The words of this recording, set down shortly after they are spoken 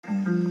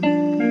Hi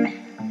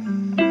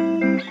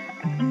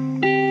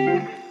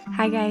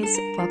guys,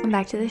 welcome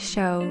back to the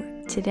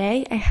show.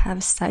 Today I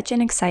have such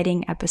an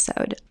exciting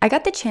episode. I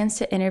got the chance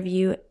to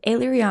interview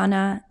Illie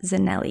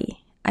Zanelli.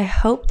 I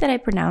hope that I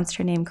pronounced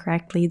her name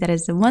correctly. That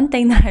is the one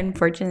thing that I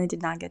unfortunately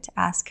did not get to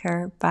ask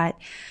her, but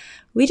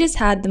we just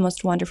had the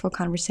most wonderful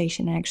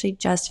conversation. I actually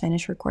just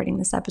finished recording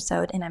this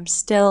episode and I'm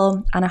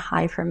still on a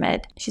high from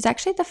it. She's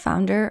actually the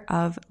founder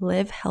of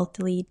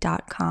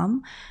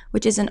livehealthillie.com,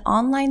 which is an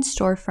online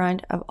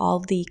storefront of all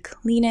the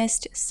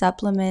cleanest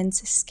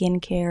supplements,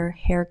 skincare,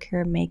 hair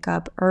care,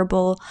 makeup,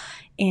 herbal,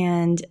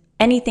 and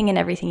anything and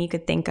everything you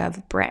could think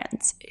of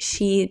brands.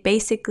 She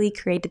basically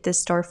created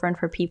this storefront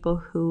for people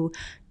who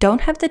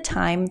don't have the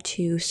time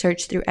to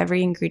search through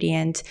every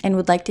ingredient and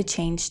would like to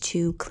change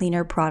to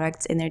cleaner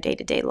products in their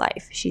day-to-day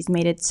life. She's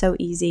made it so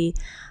easy.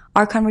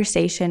 Our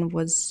conversation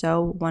was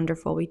so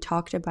wonderful. We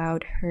talked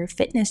about her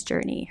fitness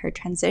journey, her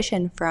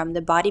transition from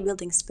the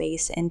bodybuilding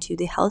space into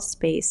the health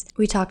space.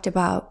 We talked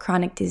about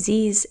chronic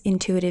disease,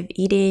 intuitive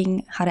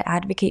eating, how to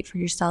advocate for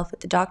yourself at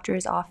the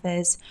doctor's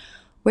office,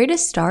 where to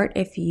start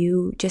if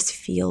you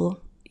feel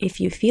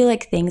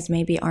like things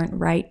maybe aren't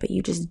right, but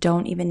you just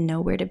don't even know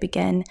where to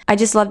begin. I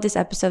just love this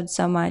episode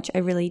so much. I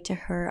relate to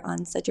her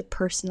on such a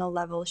personal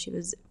level. She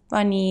was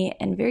funny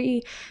and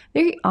very,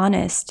 very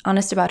honest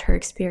about her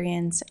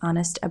experience,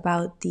 honest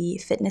about the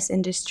fitness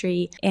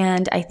industry.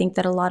 And I think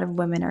that a lot of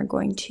women are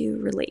going to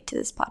relate to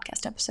this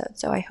podcast episode.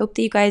 So I hope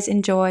that you guys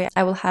enjoy.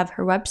 I will have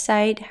her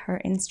website,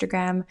 her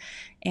Instagram,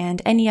 and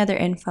any other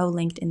info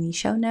linked in the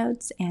show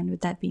notes. And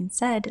with that being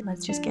said,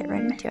 let's just get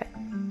right into it.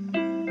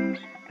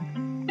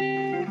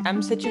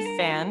 I'm such a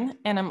fan,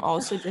 and I'm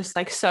also just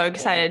like so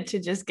excited to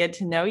just get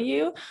to know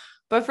you.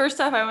 But first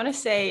off, I want to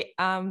say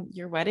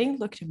your wedding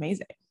looked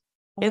amazing.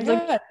 Oh my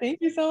God, thank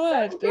you so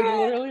much. It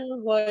literally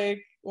was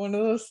like one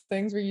of those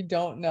things where you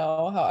don't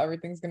know how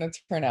everything's gonna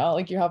turn out.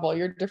 Like you have all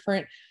your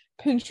different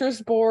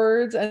Pinterest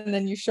boards and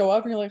then you show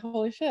up and you're like,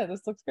 holy shit,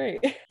 this looks great.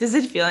 Does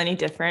it feel any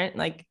different?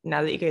 Like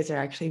now that you guys are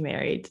actually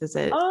married, does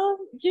it?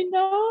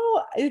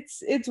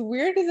 It's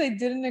weird because I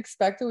didn't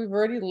expect it. We've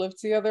already lived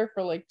together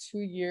for like 2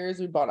 years.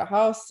 We bought a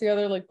house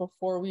together like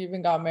before we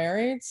even got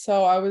married.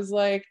 So I was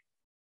like,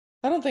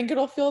 I don't think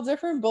it'll feel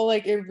different, but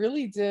like it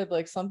really did.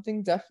 Like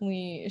something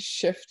definitely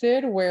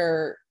shifted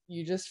where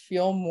you just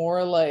feel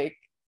more Like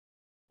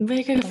a I'm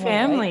a wife,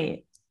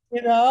 family.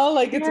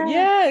 like it's Yeah.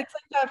 yeah, it's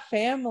like that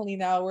family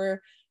now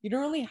where you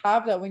don't really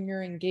have that when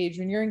you're engaged.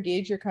 When you're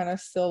engaged, you're kind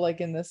of still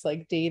like in this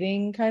like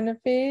dating kind of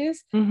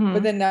phase. But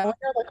Mm-hmm. then now when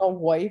you're like a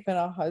wife and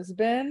a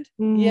husband,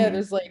 yeah, Mm-hmm.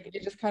 there's like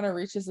it just kind of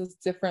reaches this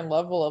different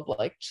level of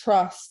like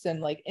trust and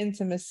like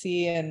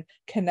intimacy and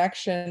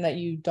connection that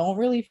you don't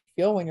really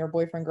feel when you're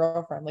boyfriend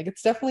girlfriend. Like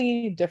it's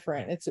definitely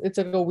different. It's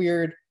like a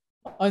weird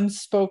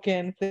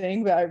unspoken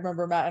thing, but I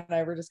remember Matt and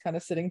I were just kind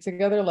of sitting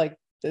together like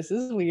this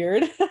is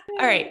weird.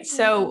 All right,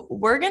 so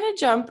we're gonna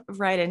jump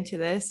right into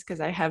this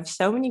because I have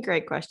so many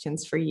great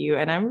questions for you,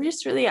 and I'm You're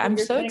so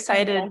saying I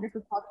excited. don't get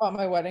to talk about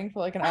my wedding for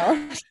like an hour.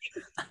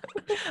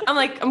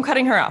 I'm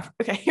cutting her off.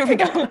 Okay, here we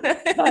go. Done.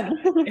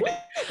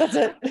 That's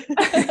it.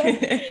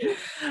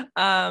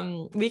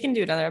 We can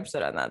do another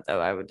episode on that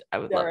though. I would Yeah,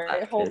 love that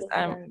right. because Whole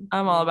different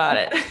I'm all thing. about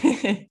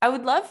it. I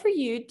would love for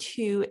you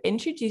to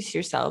introduce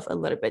yourself a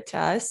little bit to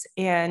us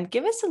and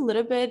give us a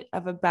little bit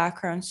of a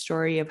background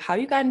story of how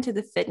you got into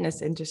the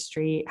fitness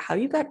industry, how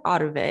you got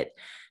out of it,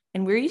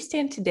 and where you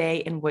stand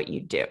today and what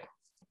you do.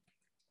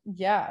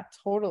 Yeah,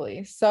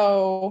 totally.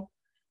 So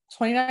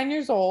 29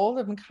 years old.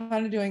 I've been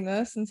kind of doing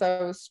this since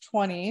I was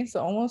 20,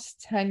 so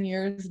almost 10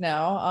 years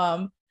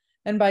now.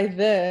 And by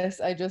this,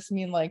 I just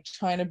mean like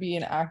trying to be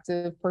an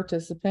active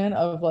participant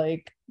of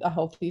like a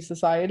healthy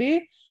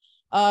society.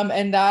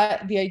 And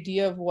that the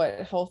idea of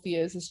what healthy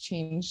is has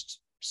changed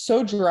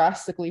so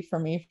drastically for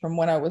me from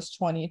when I was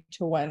 20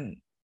 to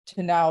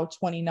now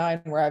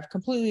 29, where I have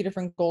completely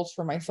different goals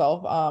for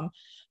myself.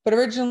 But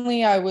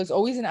originally I was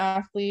always an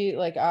athlete.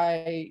 Like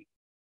I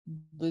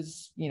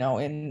was,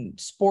 in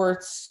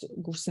sports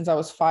since I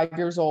was 5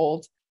 years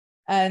old.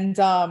 And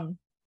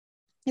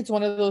it's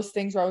one of those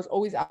things where I was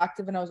always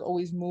active and I was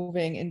always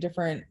moving in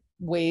different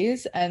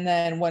ways. And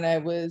then when I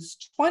was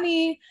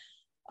 20,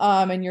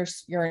 and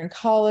you're in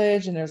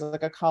college and there's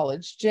like a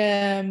college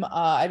gym.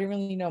 I didn't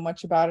really know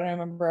much about it. I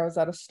remember I was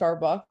at a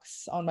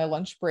Starbucks on my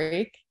lunch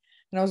break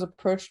and I was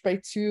approached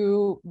by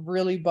two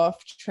really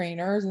buff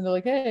trainers and they're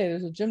like, hey,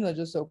 there's a gym that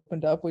just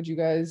opened up. Would you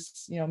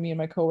guys, me and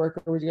my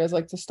coworker, would you guys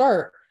like to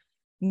start?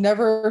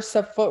 Never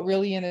set foot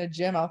really in a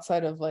gym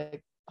outside of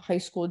like high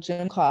school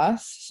gym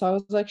class. So I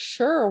was like,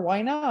 sure,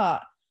 why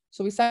not?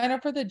 So we signed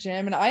up for the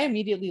gym and I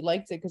immediately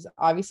liked it because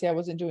obviously I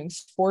wasn't doing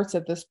sports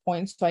at this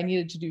point. So I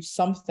needed to do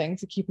something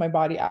to keep my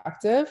body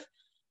active.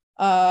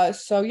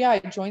 So yeah, I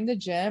joined the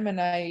gym and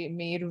I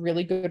made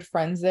really good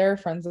friends there,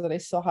 friends that I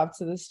still have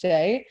to this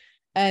day.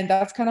 And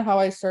that's kind of how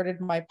I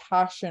started my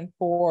passion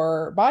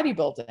for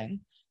bodybuilding.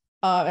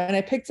 And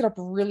I picked it up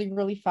really,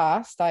 really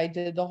fast. I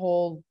did the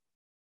whole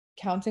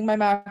counting my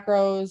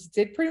macros,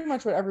 did pretty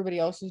much what everybody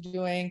else was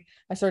doing.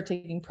 I started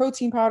taking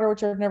protein powder,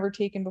 which I've never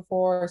taken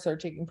before. I started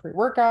taking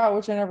pre-workout,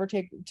 which I never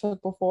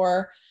took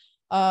before.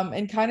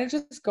 And kind of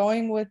just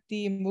going with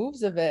the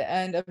moves of it.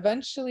 And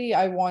eventually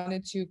I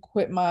wanted to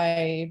quit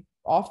my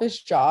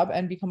office job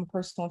and become a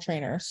personal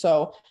trainer.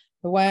 So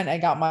I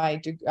got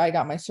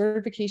my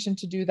certification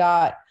to do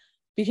that,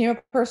 became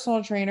a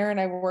personal trainer,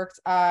 and I worked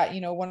at,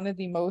 one of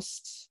the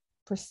most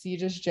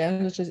prestigious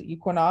gyms, which is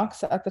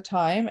Equinox at the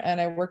time. And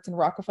I worked in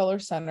Rockefeller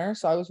Center.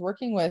 So I was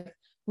working with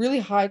really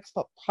high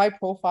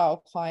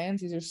profile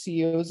clients. These are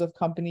CEOs of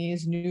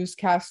companies,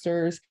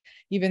 newscasters,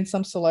 even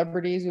some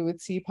celebrities we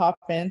would see pop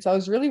in. So I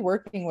was really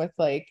working with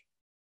like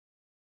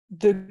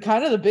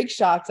the big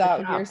shots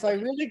out here. So I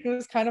really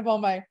was kind of on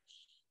my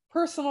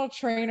personal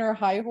trainer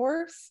high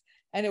horse.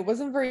 And it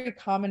wasn't very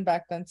common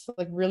back then to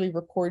like really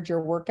record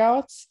your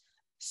workouts.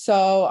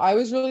 So I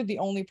was really the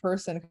only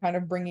person kind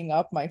of bringing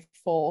up my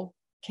full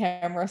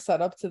camera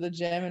setup to the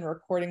gym and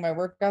recording my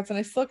workouts. And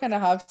I still kind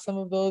of have some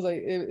of those.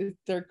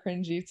 They're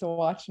cringy to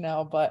watch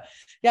now, but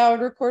yeah, I would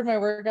record my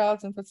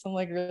workouts and put some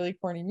like really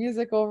corny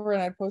music over,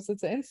 and I'd post it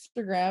to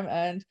Instagram.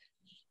 And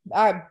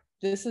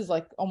this is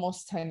like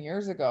almost 10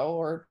 years ago,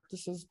 or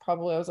this is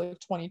probably, I was like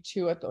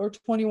 22 or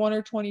 21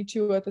 or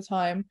 22 at the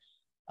time.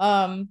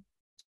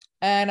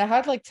 And I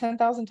had like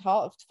 10,000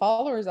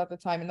 followers at the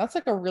time. And that's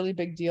like a really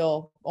big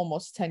deal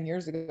almost 10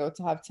 years ago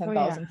to have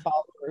 10,000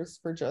 followers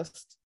for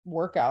just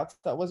workouts.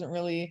 That wasn't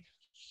really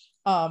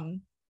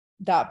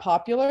that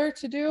popular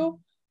to do.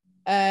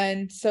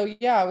 And so,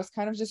 yeah, I was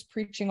kind of just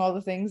preaching all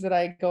the things that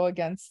I go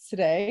against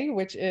today,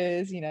 which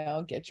is,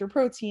 get your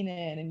protein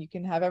in, and you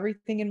can have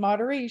everything in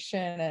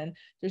moderation, and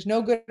there's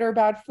no good or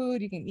bad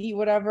food. You can eat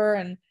whatever.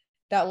 And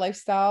that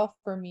lifestyle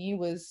for me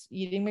was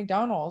eating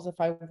McDonald's if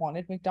I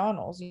wanted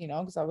McDonald's,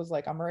 because I was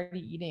like, I'm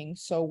already eating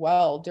so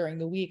well during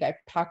the week. I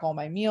pack all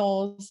my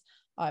meals.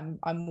 I'm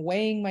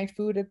weighing my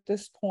food at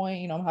this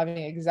point. I'm having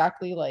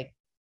exactly like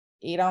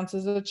 8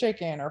 ounces of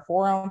chicken or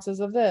 4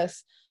 ounces of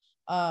this.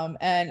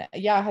 And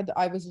yeah,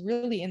 I was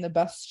really in the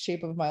best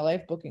shape of my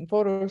life, booking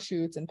photo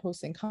shoots and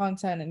posting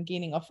content and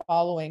gaining a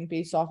following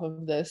based off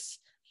of this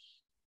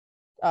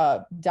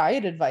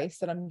diet advice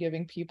that I'm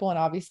giving people. And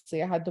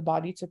obviously I had the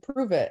body to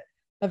prove it.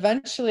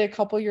 Eventually, a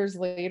couple years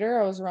later,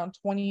 I was around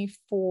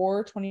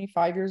 24,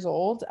 25 years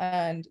old.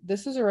 And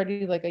this is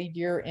already like a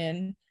year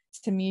in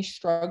to me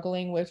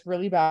struggling with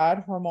really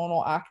bad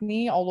hormonal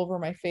acne all over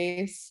my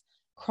face,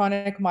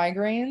 chronic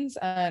migraines.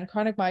 And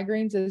chronic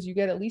migraines is you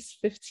get at least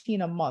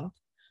 15 a month.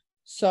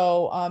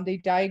 So they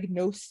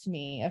diagnosed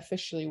me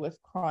officially with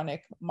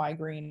chronic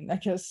migraine, I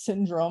guess,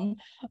 syndrome.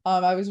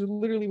 I was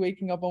literally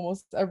waking up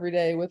almost every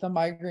day with a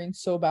migraine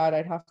so bad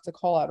I'd have to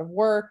call out of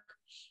work.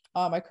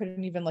 I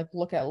couldn't even like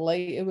look at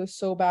light. It was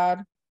so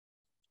bad.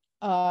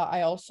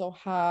 I also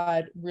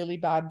had really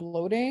bad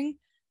bloating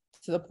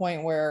to the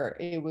point where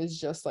it was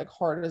just like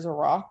hard as a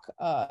rock.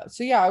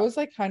 So yeah, I was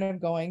like kind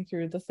of going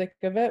through the thick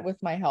of it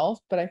with my health,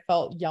 but I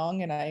felt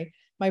young and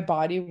my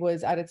body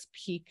was at its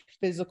peak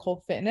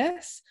physical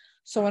fitness.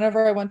 So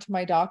whenever I went to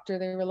my doctor,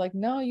 they were like,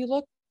 no, you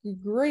look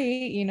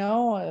great,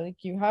 like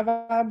you have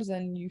abs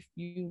and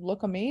you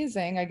look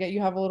amazing. I get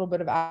you have a little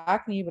bit of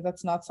acne, but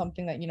that's not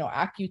something that,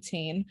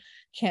 Accutane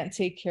can't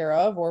take care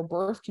of, or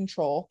birth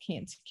control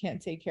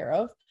can't take care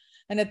of.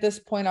 And at this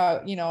point,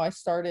 I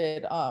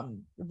started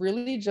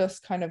really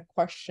just kind of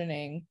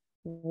questioning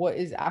what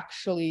is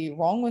actually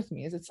wrong with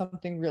me. Is it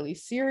something really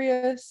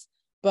serious?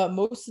 But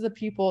most of the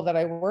people that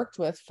I worked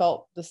with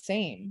felt the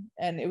same.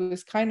 And it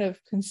was kind of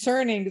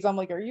concerning because I'm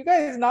like, are you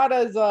guys not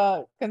as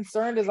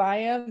concerned as I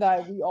am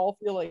that we all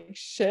feel like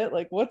shit?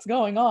 Like, what's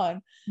going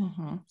on?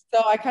 Mm-hmm.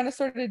 So I kind of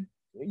started,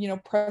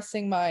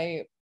 pressing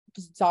my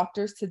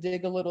doctors to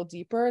dig a little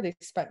deeper. They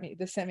sent me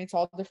to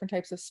all different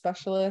types of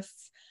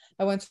specialists.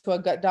 I went to a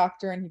gut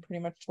doctor and he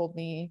pretty much told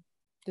me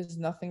there's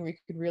nothing we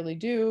could really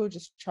do.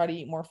 Just try to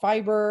eat more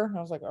fiber. And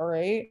I was like, all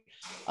right.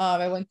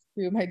 I went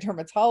to my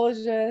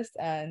dermatologist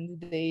and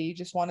they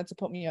just wanted to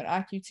put me on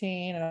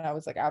Accutane. And I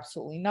was like,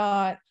 absolutely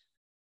not.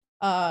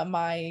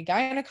 My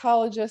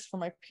gynecologist for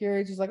my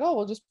periods was like, oh,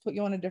 we'll just put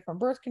you on a different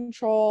birth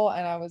control.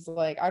 And I was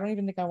like, I don't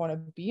even think I want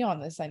to be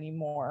on this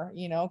anymore,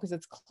 because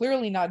it's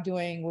clearly not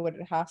doing what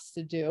it has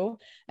to do.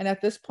 And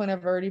at this point,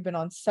 I've already been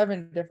on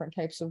 7 different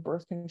types of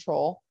birth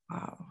control.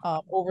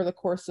 Wow. Over the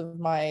course of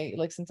my,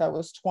 since I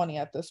was 20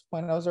 at this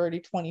point, I was already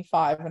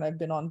 25 and I've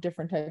been on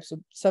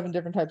 7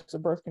 different types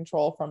of birth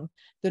control, from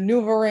the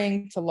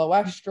NuvaRing to low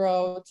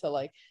estro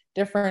to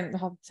different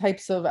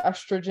types of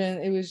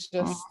estrogen. It was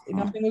just,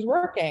 nothing was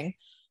working.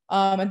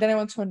 And then I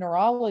went to a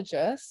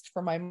neurologist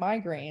for my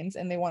migraines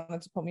and they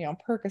wanted to put me on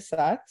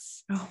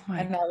Percocets.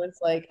 And I was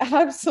like,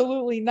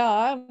 absolutely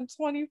not. I'm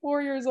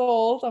 24 years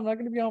old. I'm not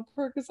going to be on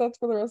Percocets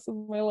for the rest of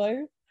my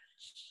life.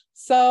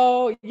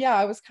 So yeah,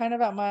 I was kind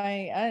of at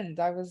my end.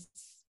 I was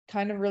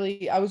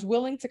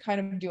willing to kind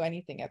of do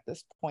anything at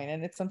this point.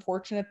 And it's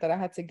unfortunate that I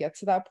had to get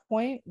to that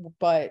point,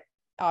 but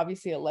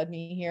obviously it led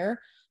me here.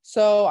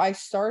 So I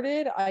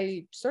started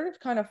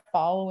kind of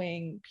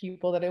following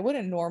people that I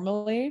wouldn't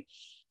normally.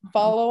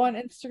 follow on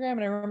Instagram.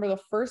 And I remember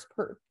the first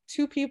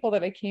two people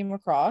that I came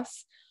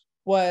across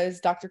was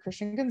Dr.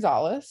 Christian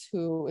Gonzalez,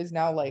 who is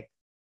now like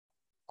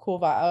cool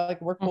vibe,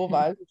 like we're cool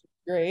vibes, which is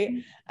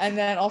great. And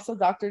then also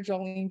Dr.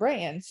 Jolene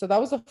Brayton. So that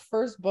was the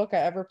first book I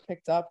ever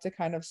picked up to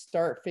kind of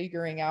start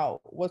figuring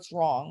out what's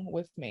wrong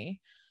with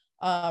me.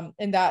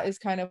 And that is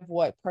kind of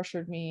what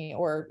pressured me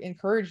or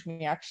encouraged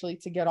me actually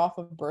to get off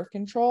of birth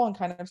control and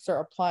kind of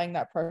start applying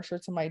that pressure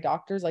to my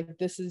doctors. Like,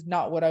 this is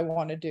not what I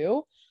want to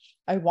do.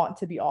 I want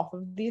to be off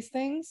of these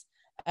things.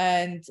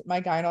 And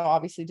my gyno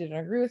obviously didn't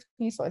agree with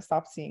me, so I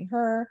stopped seeing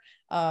her.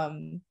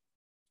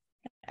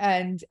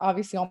 And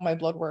obviously all my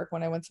blood work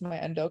when I went to my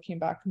endo came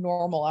back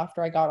normal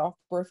after I got off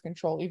birth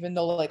control, even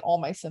though like all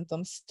my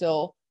symptoms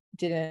still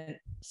didn't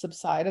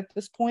subside at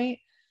this point.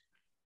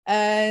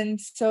 And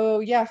so,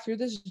 yeah, through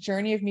this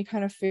journey of me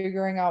kind of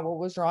figuring out what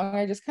was wrong,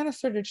 I just kind of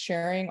started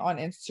sharing on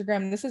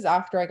Instagram. This is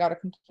after I got a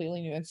completely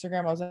new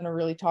Instagram. I was in a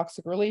really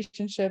toxic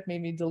relationship,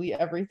 made me delete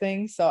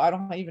everything. So I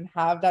don't even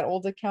have that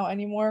old account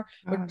anymore,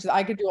 which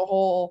I could do a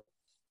whole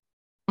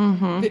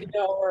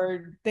video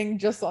or thing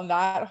just on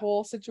that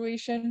whole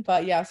situation.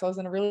 But yeah, so I was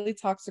in a really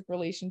toxic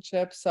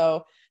relationship.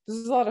 So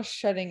there's a lot of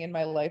shedding in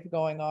my life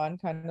going on,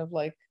 kind of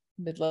like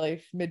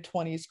midlife,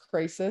 mid-20s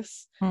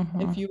crisis,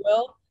 if you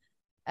will.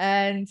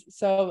 And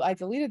so I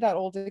deleted that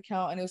old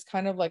account, and it was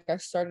kind of like I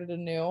started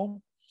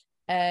anew.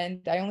 And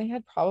I only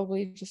had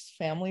probably just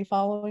family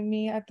following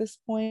me at this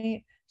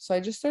point. So I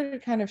just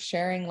started kind of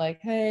sharing, like,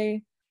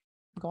 hey,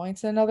 I'm going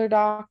to another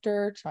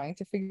doctor, trying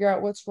to figure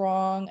out what's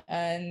wrong.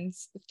 And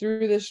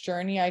through this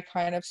journey, I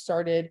kind of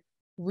started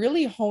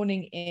really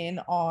honing in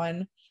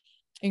on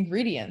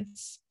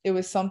ingredients. It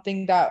was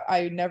something that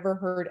I never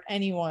heard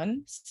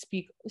anyone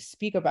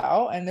speak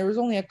about, and there was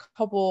only a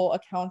couple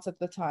accounts at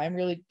the time,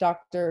 really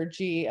Dr.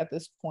 G at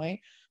this point,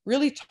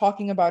 really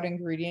talking about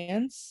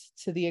ingredients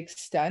to the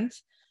extent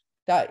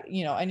that,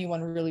 you know,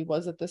 anyone really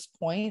was at this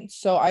point.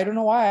 So I don't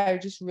know why I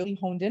just really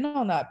honed in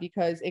on that,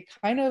 because it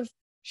kind of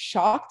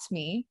shocked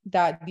me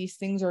that these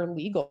things are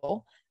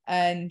legal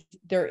and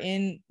they're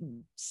in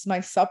my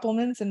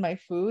supplements and my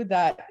food,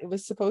 that it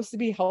was supposed to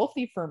be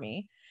healthy for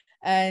me.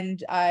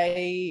 And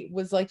I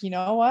was like, you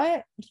know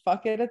what,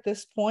 fuck it at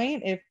this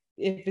point. If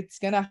it's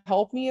gonna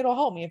help me, it'll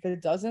help me. If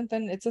it doesn't,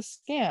 then it's a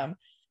scam.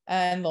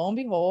 And lo and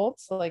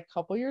behold, so like a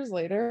couple years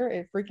later,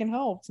 it freaking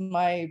helped.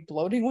 My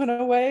bloating went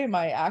away,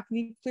 my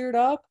acne cleared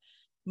up,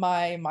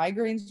 my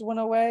migraines went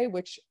away,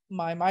 which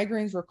my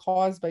migraines were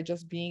caused by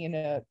just being in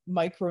a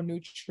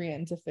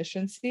micronutrient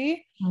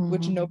deficiency,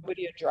 which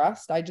nobody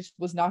addressed. I just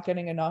was not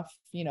getting enough,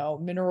 you know,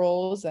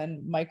 minerals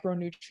and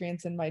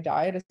micronutrients in my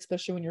diet,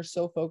 especially when you're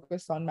so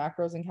focused on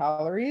macros and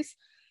calories.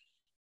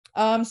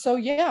 So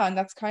yeah, and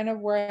that's kind of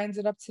where I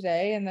ended up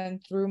today. And then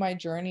through my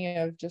journey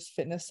of just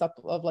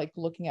of like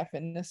looking at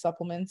fitness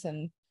supplements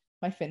and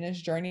my fitness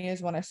journey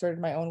is when I started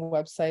my own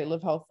website,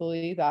 Live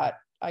Healthily, that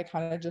I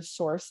kind of just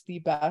source the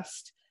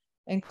best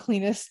and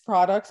cleanest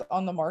products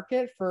on the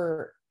market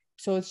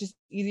so it's just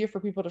easier for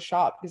people to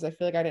shop, because I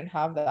feel like I didn't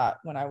have that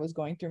when I was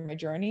going through my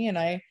journey, and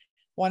I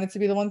wanted to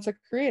be the one to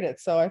create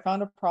it. So I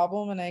found a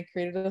problem and I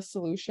created a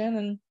solution,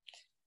 and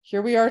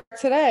here we are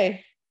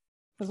today.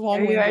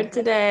 Here you are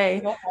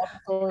today.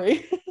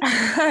 Story.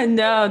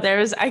 No,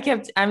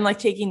 I'm like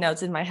taking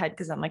notes in my head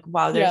because I'm like,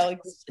 wow,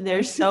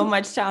 there's so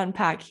much to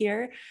unpack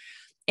here.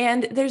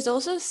 And there's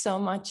also so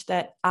much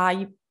that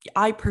I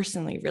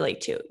personally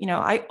relate to. You know,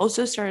 I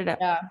also started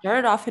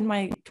off in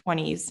my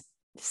 20s,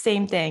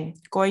 same thing,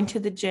 going to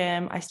the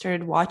gym. I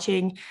started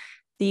watching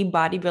the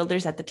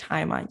bodybuilders at the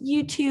time on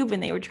YouTube,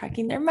 and they were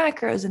tracking their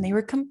macros and they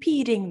were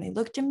competing and they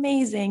looked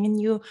amazing. And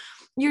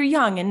you're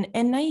young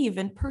and naive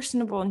and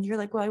personable, and you're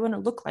like, well, I want to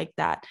look like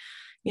that.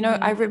 You know,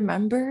 I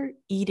remember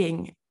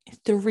eating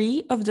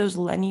 3 of those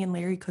Lenny and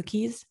Larry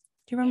cookies.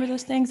 Do you remember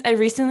those things? I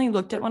recently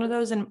looked at one of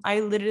those, and I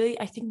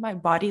think my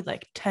body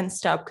like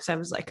tensed up, because I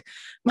was like,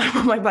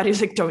 my body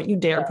was like, don't you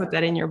dare put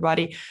that in your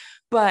body.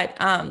 But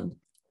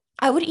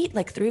I would eat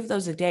like 3 of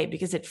those a day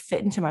because it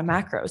fit into my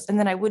macros, and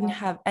then I wouldn't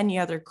have any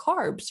other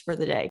carbs for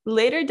the day.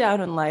 Later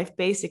down in life,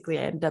 basically,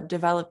 I ended up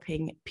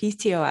developing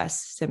PCOS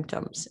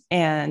symptoms,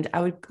 and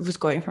I was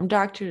going from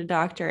doctor to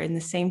doctor, and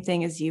the same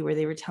thing as you, where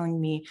they were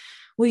telling me,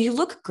 well, you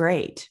look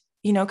great,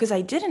 you know, because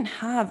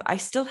I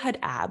still had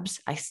abs.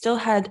 I still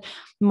had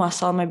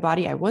muscle on my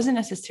body. I wasn't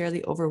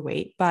necessarily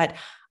overweight, but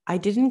I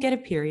didn't get a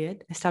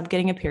period. I stopped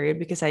getting a period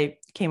because I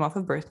came off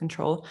of birth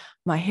control.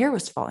 My hair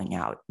was falling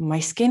out. My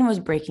skin was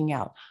breaking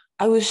out.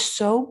 I was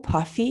so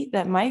puffy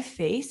that my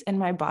face and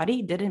my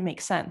body didn't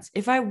make sense.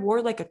 If I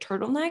wore like a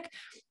turtleneck,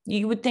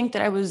 you would think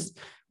that I was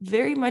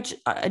very much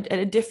at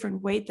a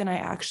different weight than I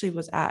actually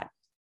was at.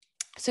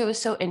 So it was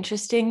so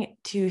interesting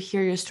to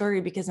hear your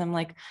story, because I'm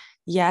like,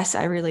 yes,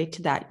 I relate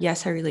to that.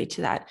 Yes, I relate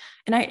to that.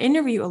 And I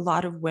interview a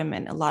lot of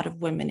women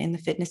in the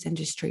fitness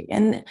industry,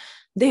 and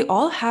they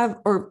all have,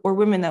 or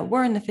women that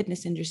were in the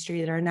fitness industry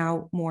that are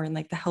now more in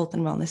like the health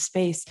and wellness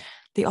space.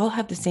 they all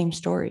have the same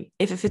story.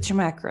 If it fits your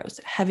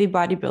macros, heavy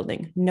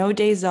bodybuilding, no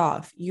days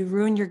off, you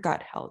ruin your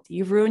gut health,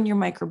 you ruin your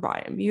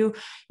microbiome,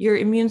 your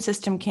immune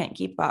system can't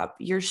keep up,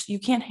 you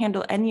can't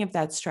handle any of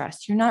that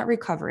stress, you're not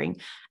recovering.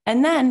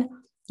 And then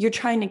you're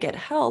trying to get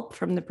help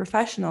from the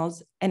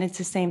professionals, and it's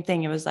the same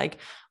thing. It was like,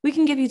 we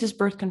can give you this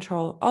birth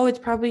control. Oh, it's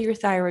probably your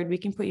thyroid. We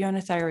can put you on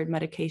a thyroid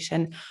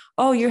medication.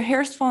 Oh, your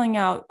hair's falling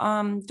out.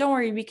 Don't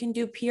worry, we can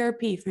do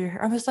PRP for your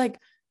hair. I was like,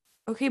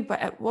 okay, but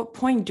at what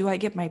point do I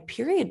get my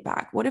period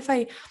back? What if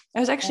I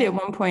was actually at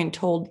one point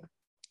told,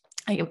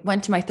 I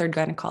went to my third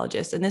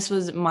gynecologist, and this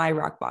was my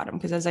rock bottom,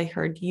 because as I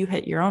heard, you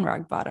hit your own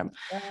rock bottom.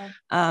 Yeah.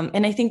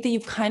 And I think that you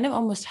kind of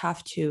almost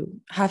have to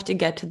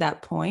get to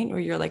that point where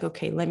you're like,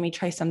 okay, let me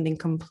try something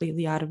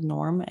completely out of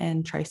norm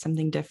and try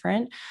something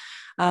different.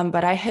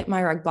 But I hit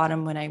my rock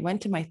bottom when I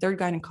went to my third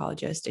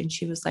gynecologist, and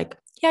she was like,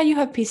 yeah, you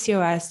have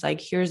PCOS.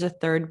 Like, here's a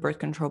third birth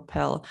control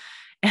pill.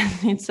 And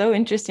it's so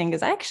interesting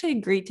because I actually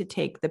agreed to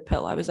take the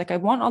pill. I was like, I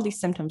want all these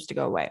symptoms to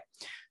go away.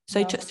 So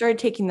I started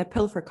taking the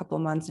pill for a couple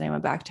of months, and I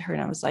went back to her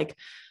and I was like,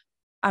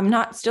 I'm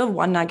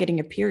not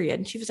getting a period.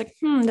 And she was like,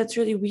 that's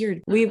really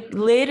weird. We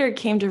later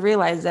came to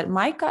realize that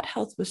my gut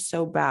health was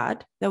so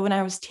bad that when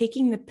I was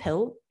taking the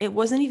pill, it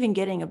wasn't even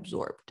getting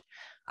absorbed.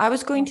 I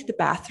was going to the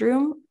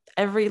bathroom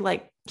every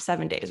like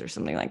 7 days or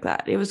something like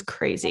that. It was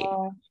crazy.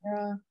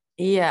 Yeah.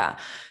 Yeah.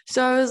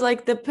 So I was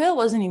like, the pill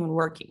wasn't even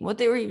working. What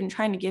they were even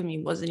trying to give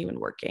me wasn't even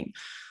working.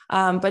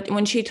 But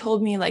when she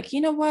told me, like,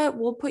 you know what,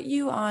 we'll put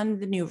you on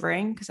the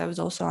NuvaRing, because I was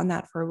also on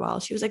that for a while.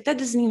 She was like, that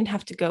doesn't even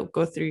have to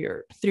go through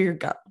your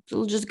gut.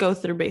 It'll just go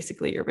through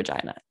basically your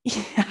vagina.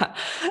 Yeah.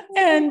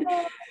 And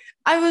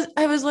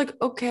I was like,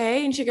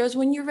 okay. And she goes,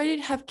 when you're ready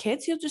to have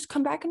kids, you'll just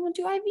come back and we'll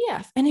do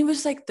IVF. And it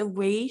was like the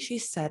way she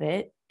said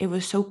it, it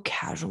was so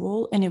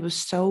casual and it was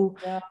so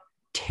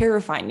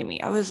terrifying to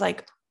me. I was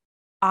like,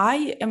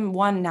 I am,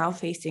 one, now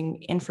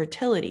facing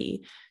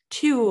infertility.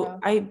 Two,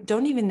 I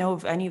don't even know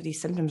if any of these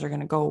symptoms are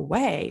going to go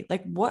away.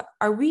 Like,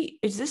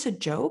 is this a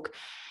joke?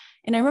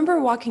 And I remember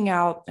walking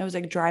out, I was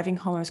like driving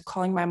home, I was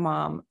calling my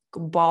mom,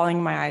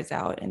 bawling my eyes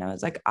out. And I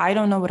was like, I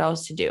don't know what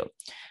else to do.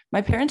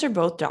 My parents are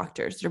both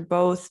doctors. They're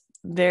both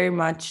very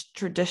much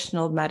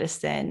traditional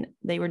medicine.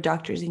 They were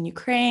doctors in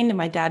Ukraine. And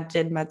my dad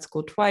did med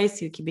school twice.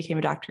 He became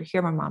a doctor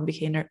here. My mom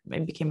became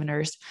a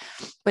nurse.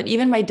 But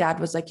even my dad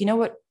was like, you know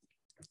what?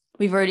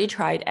 We've already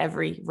tried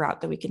every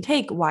route that we can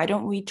take. Why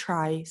don't we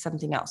try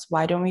something else?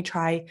 Why don't we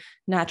try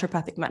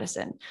naturopathic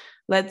medicine?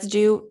 Let's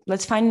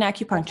find an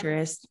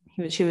acupuncturist.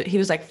 He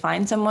was like,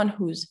 find someone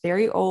who's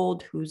very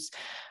old, who's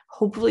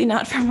hopefully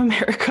not from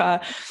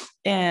America,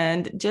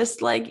 and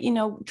just like,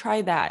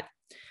 try that.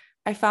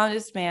 I found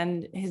this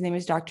man, his name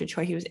is Dr.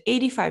 Choi. He was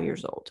 85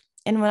 years old.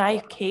 And when I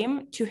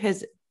came to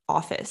his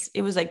office,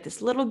 it was like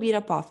this little beat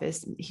up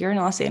office here in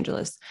Los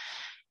Angeles.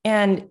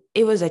 And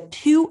it was a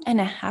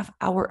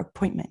 2.5-hour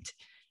appointment.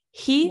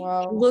 He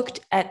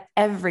looked at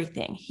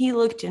everything. He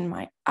looked in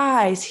my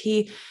eyes.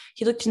 He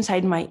looked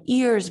inside my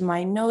ears,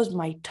 my nose,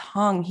 my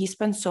tongue. He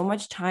spent so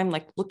much time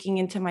like looking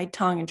into my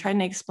tongue and trying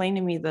to explain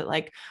to me that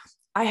like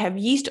I have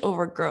yeast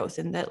overgrowth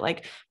and that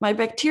like my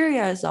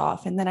bacteria is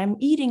off and that I'm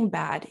eating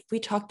bad. We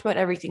talked about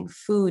everything: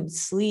 food,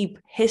 sleep,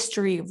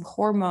 history of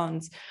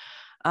hormones.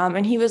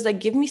 And he was like,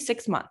 give me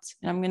 6 months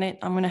and I'm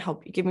gonna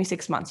help you. Give me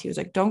 6 months. He was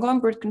like, don't go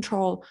on birth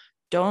control.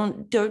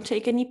 Don't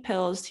take any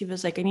pills. He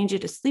was like, I need you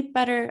to sleep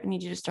better. I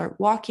need you to start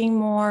walking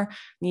more. I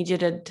need you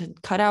to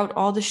cut out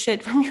all the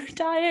shit from your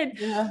diet.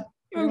 Yeah.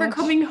 I remember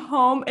coming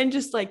home and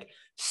just like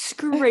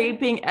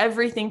scraping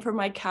everything from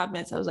my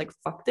cabinets. I was like,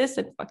 fuck this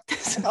and fuck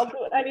this. I'll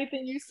do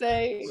anything you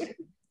say.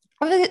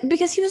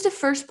 Because he was the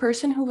first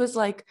person who was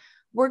like,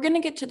 we're going to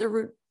get to the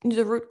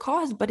root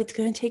cause, but it's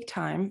going to take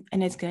time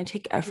and it's going to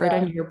take effort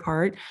on your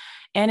part.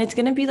 And it's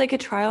going to be like a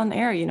trial and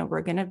error,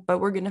 we're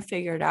going to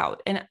figure it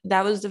out. And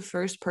that was the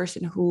first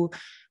person who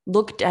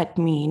looked at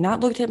me, not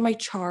looked at my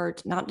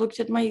chart, not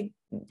looked at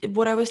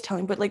what I was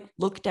telling, but like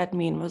looked at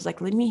me and was like,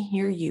 let me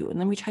hear you. And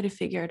let me try to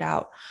figure it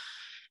out.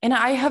 And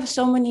I have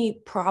so many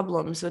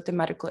problems with the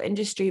medical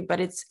industry, but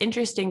it's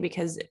interesting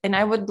because, and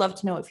I would love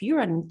to know if you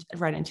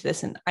run into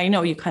this, and I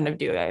know you kind of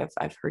do.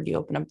 I've heard you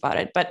open up about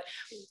it, but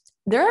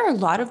there are a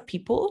lot of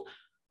people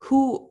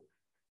who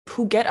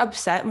get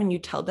upset when you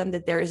tell them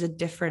that there is a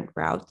different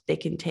route they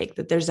can take,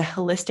 that there's a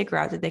holistic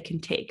route that they can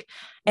take.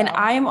 And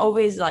I am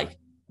always like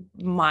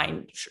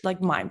mind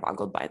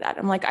boggled by that.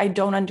 I'm like, I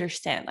don't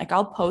understand. Like,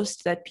 I'll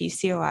post that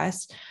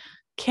PCOS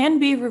can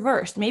be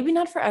reversed. Maybe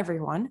not for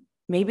everyone.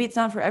 Maybe it's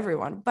not for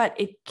everyone, but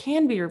it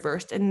can be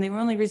reversed. And the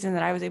only reason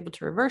that I was able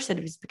to reverse it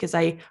is because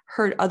I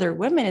heard other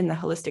women in the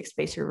holistic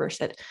space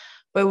reverse it.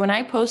 But when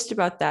I post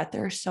about that,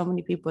 there are so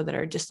many people that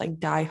are just like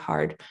die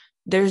hard.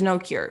 There's no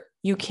cure.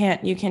 You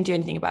can't do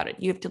anything about it.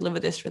 You have to live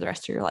with this for the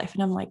rest of your life.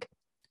 And I'm like,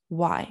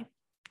 why?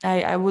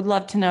 I would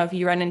love to know if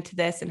you run into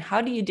this and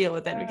how do you deal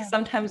with it? Because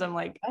sometimes I'm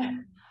like,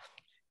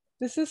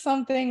 this is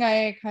something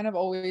I kind of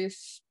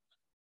always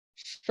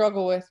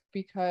struggle with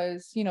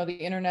because, the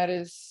internet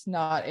is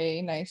not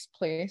a nice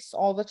place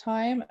all the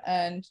time.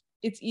 And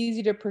it's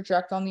easy to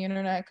project on the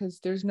internet because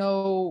there's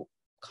no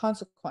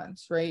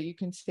consequence, right? You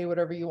can say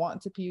whatever you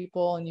want to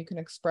people and you can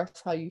express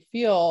how you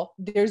feel.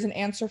 There's an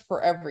answer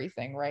for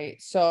everything,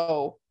 right?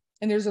 So,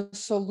 and there's a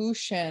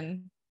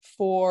solution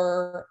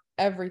for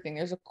everything.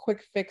 There's a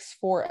quick fix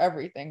for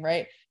everything,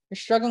 right? You're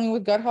struggling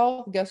with gut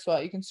health, guess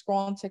what? You can scroll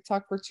on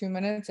TikTok for 2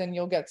 minutes and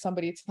you'll get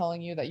somebody telling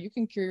you that you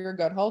can cure your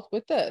gut health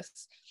with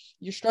this.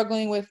 You're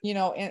struggling with,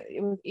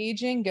 with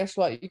aging, guess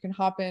what? You can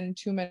hop in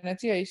 2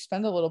 minutes. Yeah, you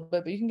spend a little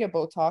bit, but you can get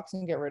Botox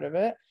and get rid of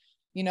it.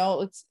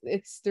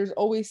 There's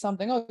always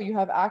something. Oh, you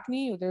have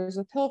acne, there's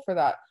a pill for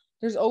that.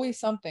 There's always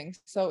something.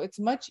 So it's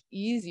much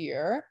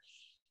easier.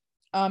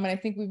 And I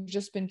think we've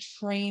just been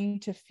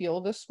trained to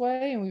feel this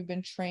way, and we've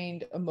been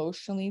trained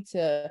emotionally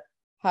to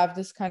have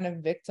this kind of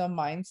victim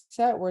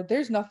mindset where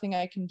there's nothing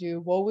I can do.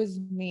 Woe is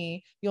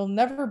me. You'll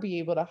never be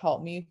able to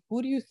help me.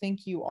 Who do you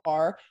think you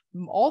are?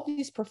 All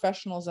these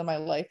professionals in my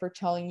life are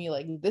telling me,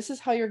 like, this is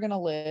how you're going to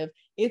live.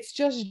 It's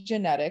just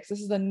genetics. This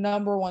is the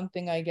number one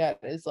thing I get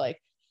is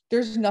like,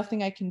 there's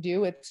nothing I can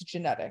do. It's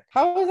genetic.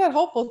 How is that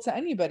helpful to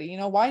anybody?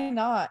 Why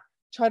not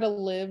try to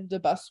live the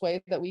best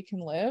way that we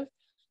can live?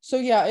 So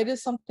yeah, it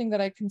is something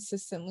that I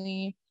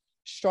consistently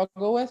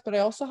struggle with, but I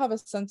also have a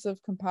sense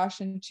of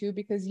compassion too,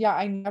 because yeah,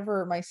 I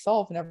never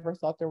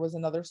thought there was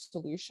another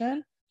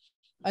solution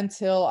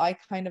until I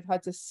kind of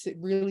had to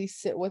really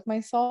sit with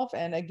myself.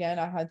 And again,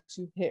 I had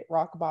to hit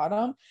rock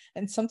bottom.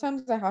 And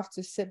sometimes I have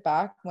to sit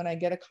back when I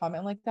get a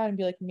comment like that and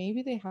be like,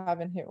 maybe they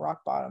haven't hit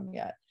rock bottom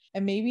yet.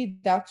 And maybe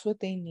that's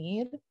what they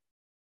need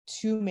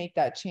to make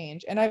that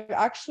change. And I've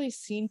actually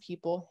seen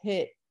people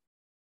hit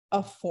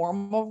a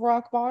form of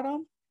rock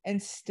bottom and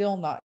still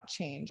not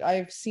change.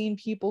 I've seen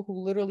people who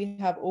literally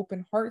have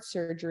open heart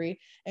surgery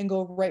and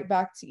go right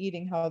back to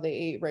eating how they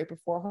ate right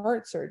before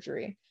heart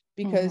surgery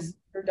because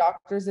their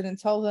doctors didn't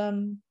tell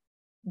them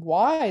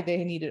why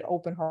they needed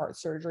open heart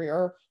surgery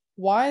or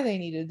why they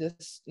needed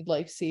this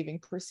life-saving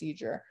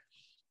procedure.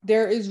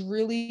 There is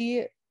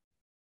really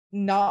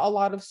not a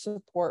lot of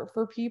support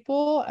for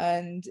people,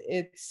 and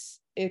it's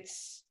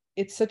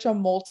such a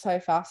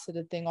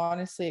multifaceted thing.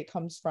 Honestly, it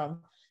comes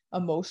from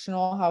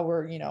emotional, how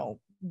we're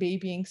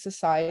babying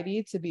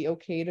society to be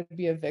okay to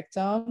be a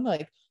victim.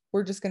 Like,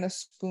 we're just going to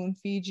spoon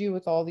feed you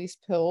with all these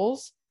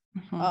pills.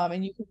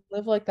 And you can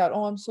live like that.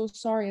 Oh, I'm so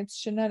sorry,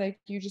 it's genetic,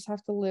 you just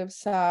have to live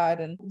sad.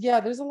 And yeah,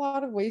 there's a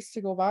lot of ways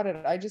to go about it.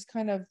 I just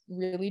kind of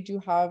really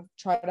do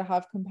try to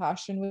have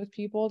compassion with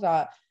people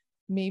that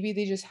maybe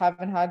they just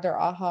haven't had their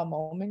aha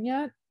moment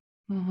yet.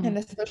 And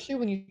especially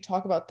when you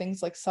talk about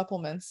things like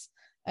supplements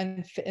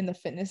and in the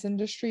fitness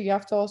industry, you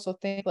have to also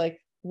think, like,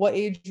 what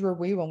age were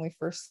we when we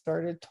first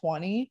started?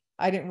 20.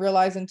 I didn't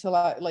realize until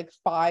like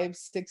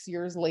 5-6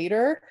 years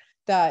later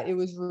that it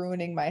was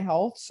ruining my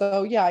health.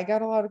 So yeah, I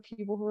got a lot of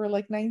people who are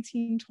like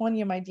 19,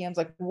 20 in my DMs,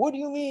 like, what do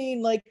you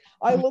mean? Like,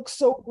 I look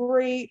so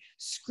great.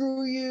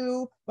 Screw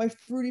you. My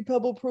Fruity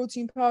Pebble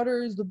protein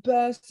powder is the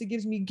best. It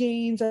gives me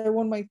gains. I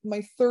won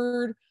my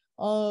third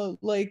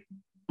like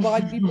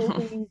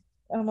bodybuilding.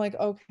 I'm like,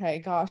 okay,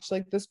 gosh,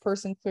 like, this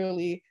person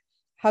clearly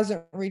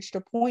hasn't reached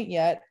a point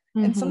yet.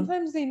 And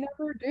sometimes they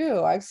never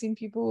do. I've seen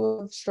people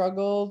who have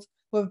struggled,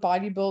 who have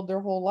bodybuilded their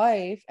whole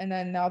life, and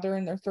then now they're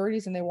in their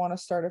 30s and they want to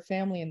start a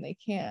family and they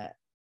can't.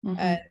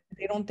 And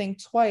they don't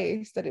think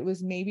twice that it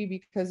was maybe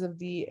because of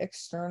the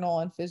external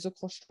and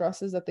physical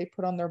stresses that they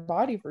put on their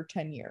body for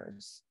 10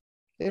 years.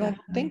 They don't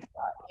think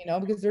that,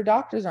 because their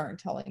doctors aren't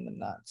telling them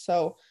that.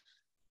 So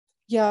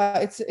yeah,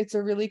 it's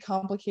a really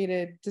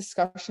complicated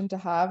discussion to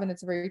have, and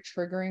it's very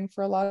triggering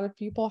for a lot of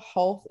people.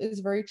 Health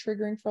is very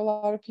triggering for a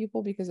lot of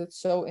people because it's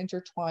so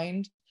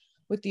intertwined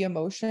with the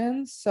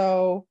emotions.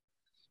 So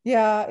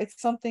yeah,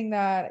 it's something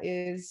that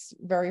is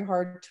very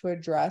hard to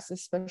address,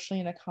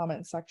 especially in a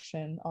comment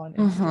section on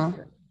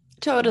Instagram.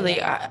 Totally.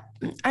 Yeah.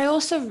 I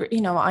also,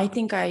 I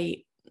think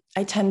I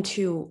tend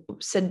to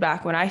sit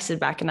back when I sit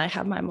back and I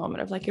have my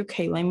moment of like,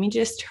 okay, let me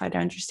just try to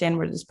understand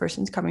where this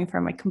person's coming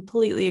from. I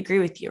completely agree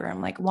with you.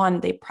 I'm like, one,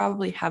 they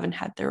probably haven't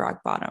had their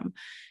rock bottom.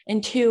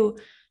 And two,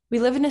 we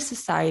live in a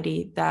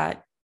society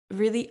that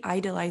really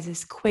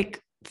idolizes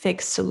quick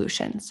fix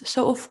solutions.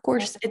 So of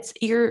course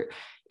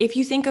if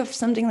you think of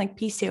something like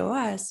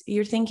PCOS,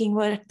 you're thinking,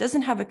 well, it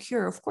doesn't have a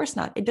cure. Of course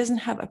not. It doesn't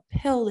have a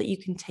pill that you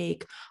can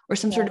take or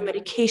some sort of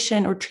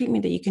medication or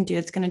treatment that you can do.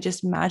 It's going to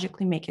just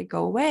magically make it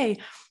go away.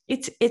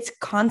 It's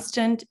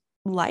constant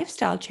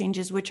lifestyle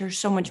changes, which are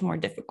so much more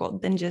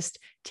difficult than just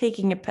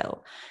taking a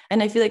pill.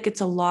 And I feel like it's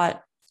a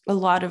lot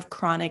of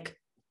chronic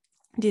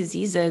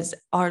diseases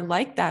are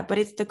like that, but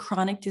it's the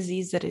chronic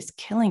disease that is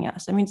killing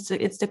us. I mean,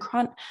 it's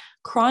the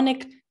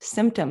chronic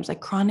symptoms like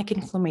chronic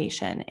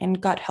inflammation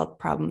and gut health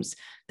problems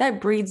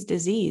that breeds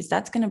disease.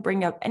 That's going to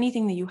bring up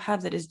anything that you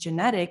have that is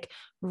genetic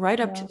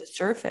right up to the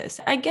surface.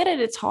 I get it.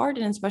 It's hard.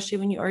 And especially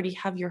when you already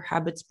have your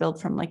habits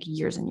built from like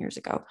years and years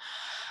ago.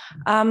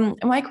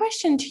 My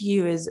question to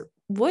you is,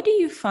 what do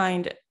you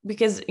find?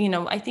 Because,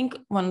 I think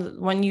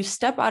when you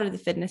step out of the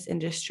fitness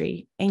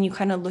industry and you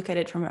kind of look at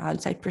it from an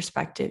outside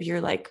perspective,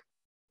 you're like,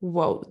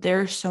 whoa,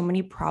 there are so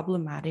many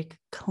problematic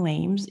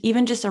claims,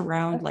 even just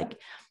around like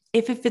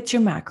if it fits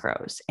your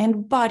macros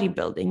and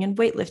bodybuilding and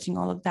weightlifting,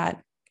 all of that.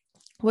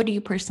 what do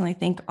you personally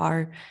think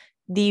are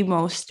the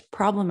most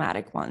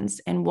problematic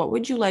ones? And what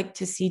would you like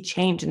to see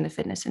change in the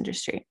fitness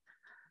industry?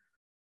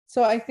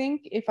 So I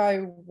think if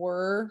I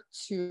were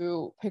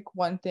to pick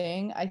one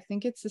thing, I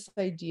think it's this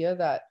idea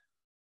that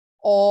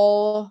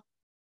all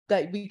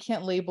that we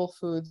can't label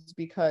foods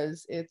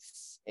because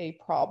it's a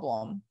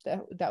problem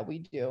that we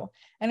do.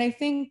 And I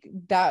think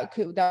that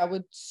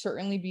would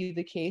certainly be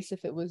the case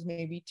if it was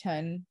maybe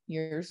 10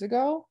 years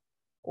ago,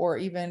 or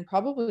even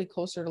probably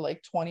closer to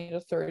like 20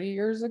 to 30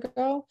 years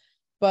ago.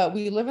 But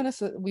we live in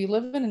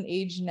an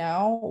age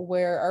now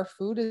where our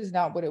food is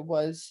not what it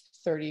was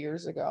 30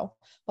 years ago.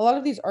 A lot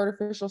of these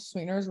artificial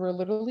sweeteners were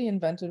literally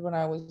invented when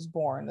I was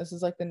born. This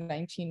is like the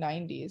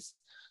 1990s.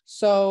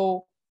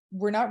 So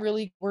we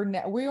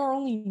are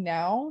only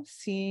now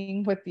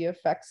seeing what the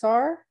effects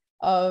are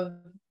of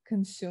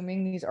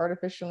consuming these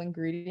artificial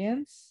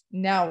ingredients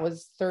now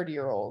as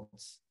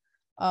 30-year-olds.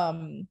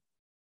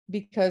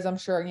 Because I'm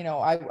sure,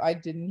 I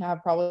didn't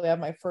probably have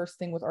my first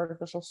thing with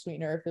artificial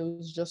sweetener if it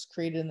was just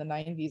created in the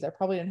 90s. I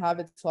probably didn't have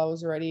it till I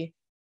was already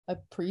a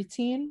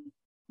preteen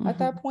at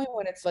that point,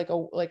 when it's like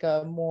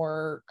a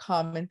more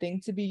common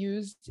thing to be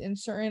used in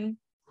certain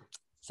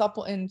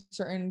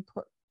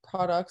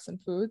products and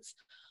foods.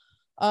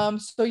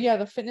 So yeah,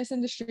 the fitness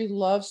industry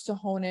loves to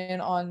hone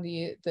in on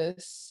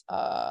this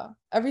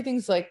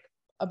everything's like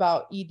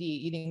about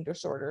eating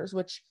disorders,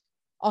 which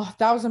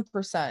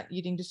 1,000%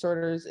 eating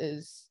disorders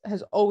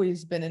has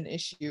always been an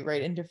issue,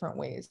 right, in different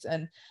ways.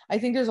 And I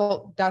think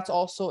that's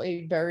also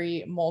a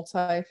very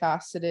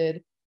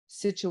multifaceted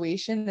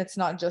situation. It's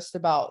not just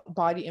about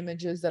body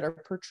images that are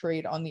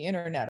portrayed on the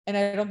internet. And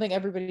I don't think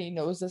everybody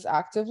knows this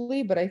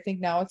actively, but I think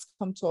now it's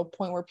come to a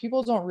point where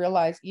people don't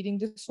realize eating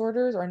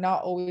disorders are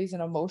not always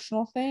an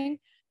emotional thing,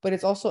 but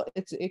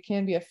it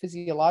can be a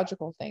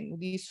physiological thing.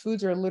 These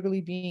foods are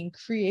literally being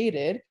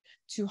created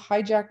to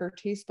hijack our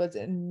taste buds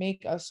and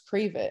make us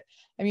crave it.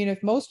 I mean,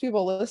 if most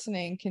people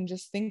listening can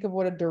just think of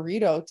what a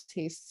Dorito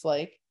tastes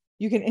like,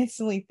 you can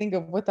instantly think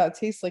of what that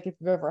tastes like if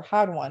you've ever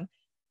had one.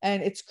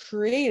 And it's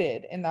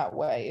created in that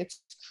way.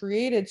 It's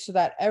created so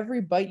that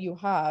every bite you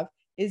have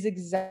is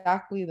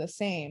exactly the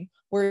same.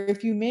 Where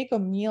if you make a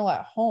meal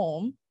at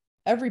home,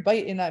 every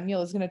bite in that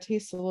meal is going to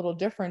taste a little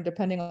different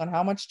depending on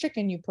how much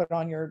chicken you put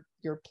on your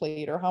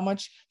plate, or how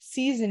much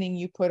seasoning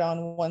you put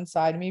on one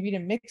side, maybe to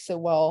mix it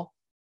well,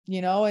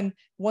 and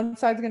one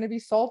side's going to be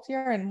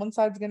saltier and one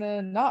side's going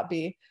to not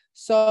be.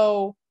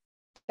 So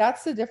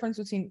that's the difference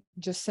between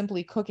just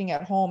simply cooking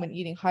at home and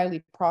eating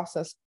highly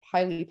processed,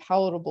 highly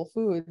palatable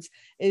foods,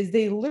 is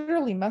they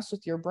literally mess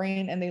with your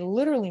brain and they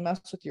literally mess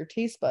with your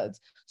taste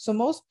buds. So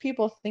most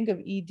people think of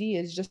ED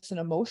as just an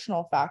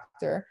emotional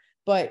factor,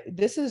 but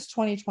this is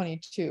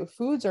 2022.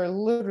 Foods are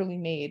literally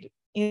made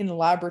in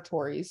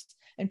laboratories,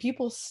 and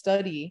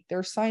there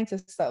are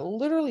scientists that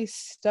literally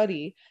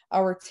study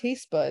our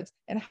taste buds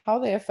and how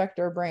they affect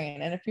our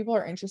brain. And if people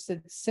are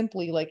interested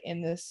simply like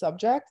in this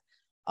subject,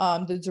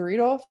 the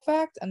Dorito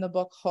Effect and the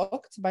book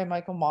Hooked by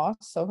Michael Moss.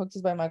 So Hooked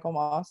is by Michael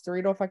Moss.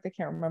 Dorito Effect, I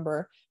can't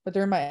remember, but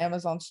they're in my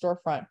Amazon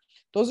storefront.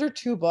 Those are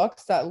two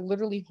books that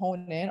literally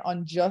hone in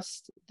on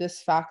just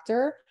this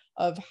factor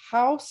of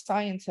how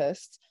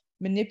scientists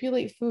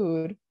manipulate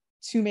food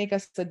to make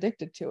us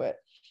addicted to it.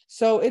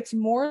 So it's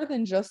more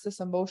than just this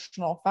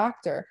emotional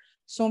factor.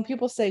 So when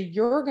people say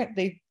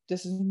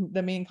this is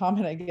the main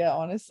comment I get,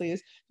 honestly,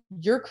 is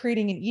you're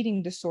creating an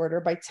eating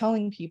disorder by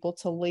telling people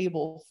to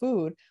label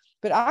food.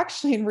 But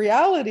actually, in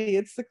reality,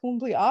 it's the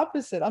complete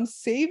opposite. I'm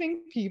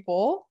saving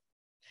people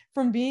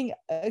from being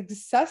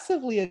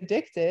excessively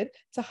addicted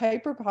to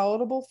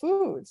hyperpalatable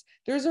foods.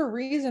 There's a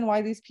reason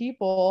why these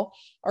people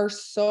are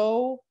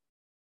so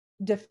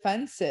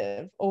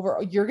defensive over,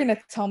 you're going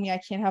to tell me I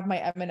can't have my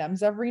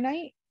M&Ms every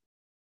night?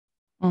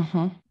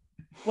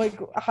 Like,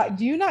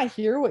 do you not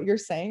hear what you're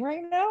saying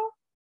right now?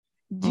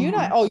 Do you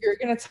not? Oh, you're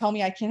going to tell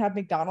me I can't have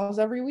McDonald's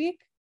every week?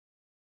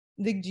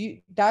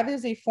 That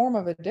is a form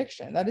of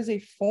addiction. That is a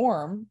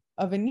form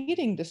of an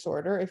eating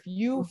disorder. If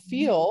you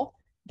feel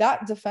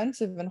that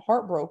defensive and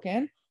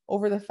heartbroken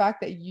over the fact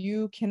that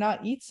you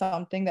cannot eat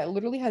something that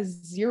literally has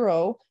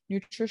zero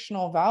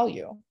nutritional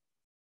value.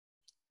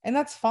 And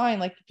that's fine.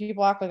 Like,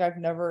 people act like I've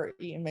never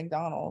eaten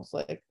McDonald's.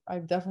 Like,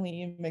 I've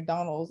definitely eaten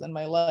McDonald's in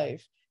my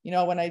life.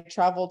 When I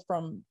traveled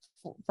from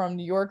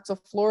New York to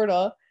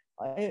Florida,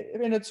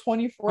 in a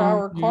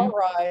 24-hour car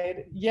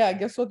ride, yeah,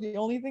 guess what? The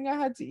only thing I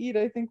had to eat,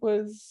 I think,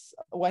 was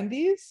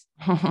Wendy's.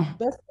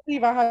 Best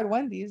believe I had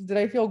Wendy's. Did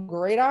I feel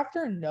great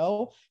after?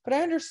 No. But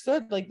I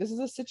understood, like, this is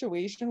a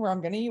situation where I'm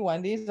going to eat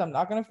Wendy's. I'm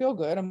not going to feel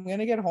good. I'm going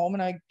to get home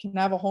and I can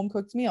have a home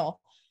cooked meal.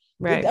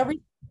 Right.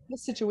 Everything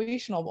is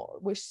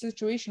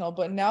situational.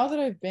 But now that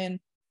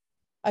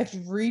I've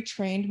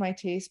retrained my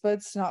taste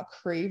buds to not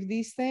crave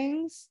these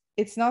things.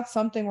 It's not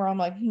something where I'm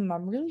like,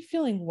 I'm really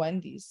feeling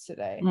Wendy's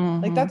today.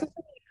 Like, that doesn't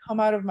come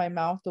out of my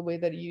mouth the way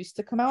that it used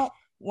to come out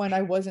when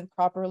I wasn't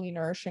properly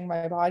nourishing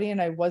my body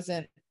and I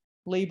wasn't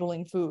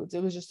labeling foods.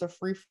 It was just a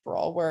free for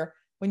all, where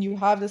when you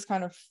have this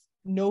kind of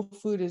no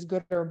food is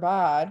good or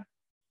bad,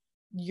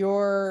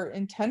 you're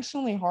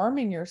intentionally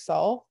harming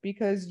yourself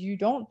because you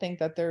don't think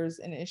that there's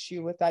an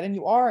issue with that. And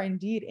you are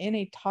indeed in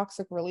a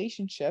toxic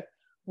relationship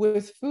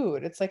with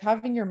food. It's like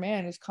having your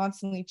man who's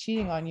constantly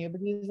cheating on you, but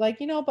he's like,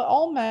 but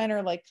all men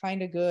are like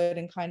kind of good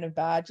and kind of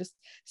bad. Just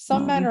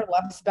some men Mhm. are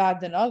less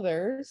bad than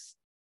others.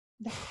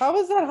 How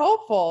is that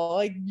helpful?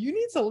 Like, you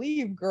need to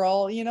leave,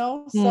 girl, So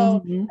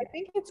I Mhm.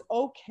 think it's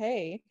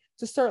okay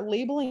to start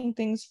labeling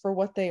things for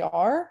what they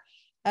are.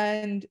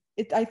 And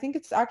I think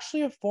it's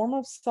actually a form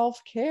of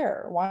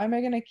self-care. Why am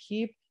I going to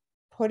keep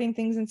putting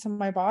things into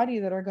my body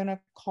that are going to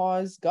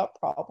cause gut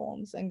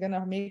problems and going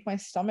to make my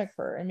stomach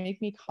hurt and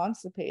make me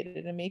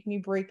constipated and make me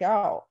break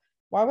out?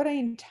 Why would I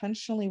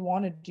intentionally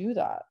want to do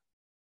that?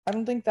 I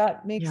don't think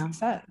that makes Yeah.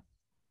 sense.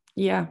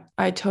 Yeah,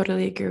 I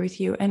totally agree with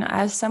you. And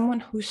as someone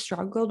who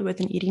struggled with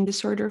an eating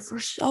disorder for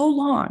so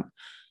long,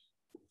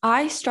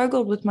 I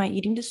struggled with my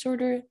eating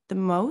disorder the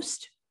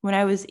most when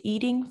I was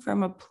eating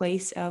from a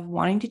place of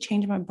wanting to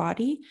change my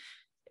body,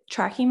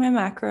 tracking my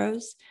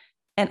macros,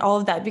 and all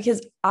of that,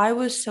 because I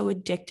was so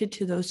addicted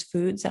to those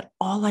foods that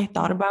all I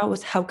thought about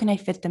was how can I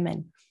fit them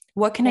in?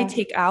 What can I Yeah.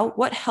 take out?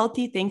 What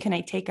healthy thing can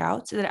I take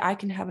out so that I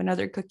can have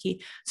another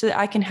cookie, so that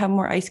I can have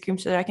more ice cream,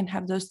 so that I can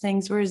have those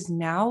things? Whereas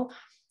now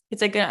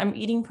it's like I'm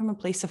eating from a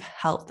place of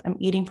health. I'm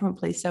eating from a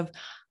place of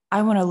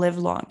I want to live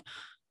long.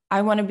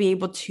 I want to be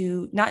able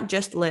to not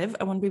just live,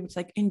 I want to be able to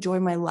like enjoy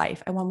my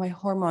life. I want my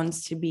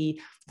hormones to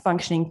be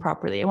functioning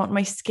properly. I want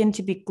my skin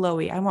to be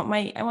glowy. I want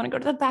to go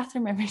to the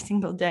bathroom every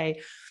single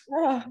day.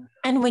 Yeah.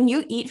 And when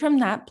you eat from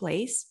that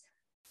place,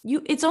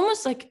 it's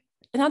almost like,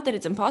 not that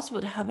it's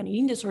impossible to have an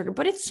eating disorder,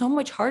 but it's so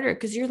much harder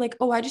because you're like,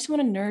 oh, I just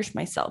want to nourish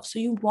myself. So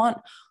you want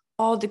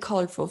all the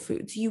colorful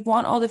foods. You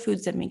want all the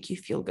foods that make you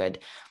feel good.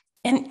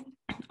 And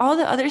all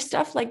the other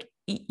stuff, like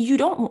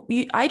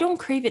I don't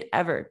crave it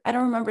ever. I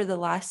don't remember the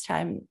last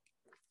time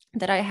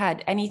that I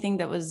had anything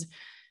that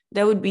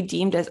would be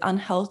deemed as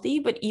unhealthy.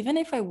 But even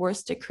if I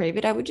was to crave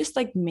it, I would just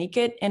like make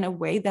it in a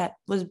way that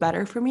was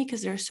better for me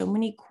because there are so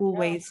many cool Yeah.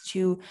 ways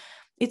to.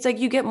 It's like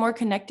you get more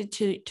connected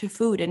to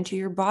food and to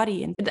your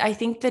body. And I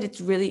think that it's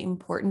really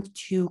important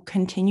to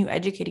continue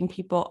educating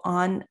people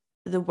on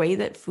the way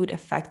that food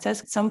affects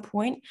us. At some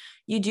point,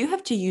 you do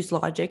have to use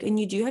logic and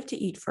you do have to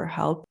eat for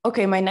health.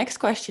 Okay, my next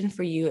question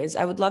for you is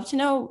I would love to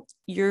know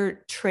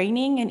your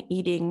training and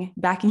eating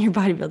back in your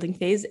bodybuilding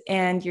phase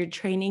and your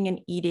training and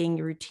eating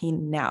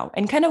routine now,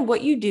 and kind of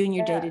what you do in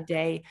your day to Yeah.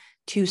 day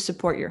to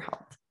support your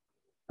health.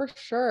 For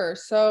sure.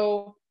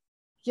 So,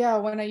 yeah,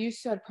 when I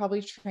used to, I'd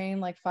probably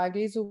train like 5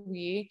 days a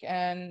week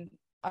and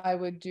I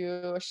would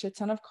do a shit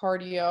ton of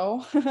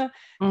cardio, like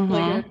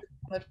on Mm-hmm.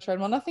 the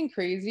treadmill, nothing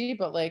crazy,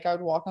 but like I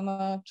would walk on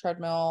the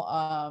treadmill,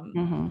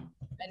 Mm-hmm.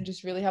 and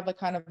just really have like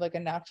kind of like a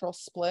natural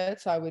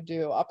split. So I would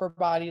do upper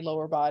body,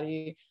 lower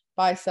body,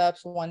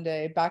 biceps one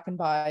day, back and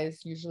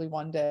bis usually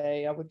one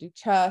day. I would do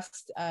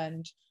chest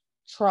and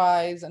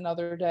tries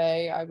another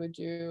day. I would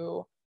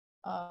do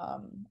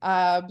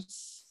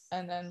abs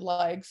and then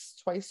legs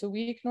twice a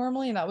week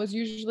normally. And that was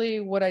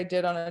usually what I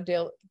did on a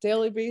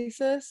daily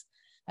basis.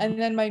 And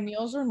then my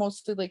meals were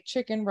mostly like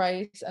chicken,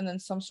 rice, and then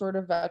some sort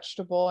of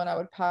vegetable. And I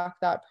would pack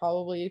that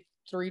probably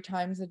 3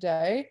 times a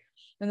day.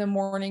 In the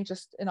morning,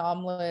 just an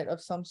omelet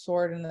of some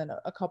sort, and then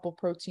a couple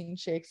protein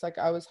shakes. Like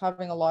I was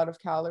having a lot of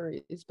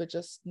calories, but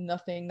just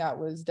nothing that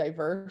was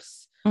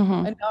diverse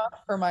Mm-hmm. enough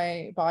for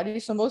my body.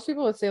 So most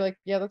people would say, like,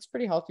 yeah, that's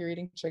pretty healthy. You're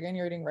eating chicken,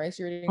 you're eating rice,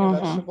 you're eating a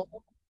Mm-hmm. vegetable.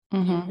 You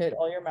Mm-hmm. hit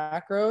all your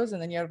macros,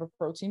 and then you have a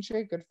protein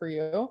shake. Good for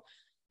you.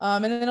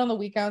 And then on the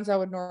weekends, I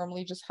would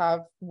normally just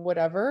have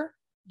whatever,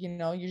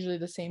 usually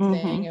the same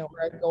thing, Mm-hmm. or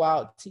I'd go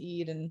out to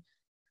eat and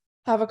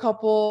have a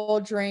couple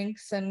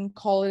drinks and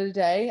call it a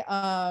day.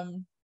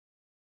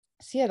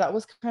 So yeah, that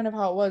was kind of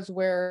how it was.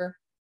 Where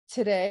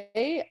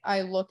today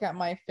I look at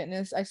my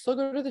fitness, I still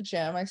go to the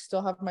gym, I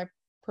still have my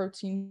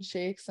protein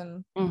shakes,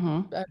 and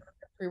Mm-hmm. I don't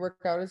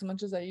pre-workout as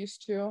much as I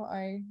used to.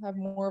 I have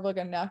more of like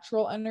a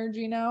natural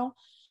energy now.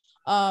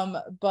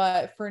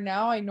 But for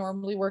now, I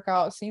normally work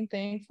out, same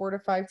thing, 4 to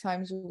 5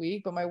 times a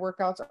week, but my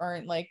workouts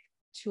aren't like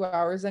 2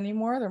 hours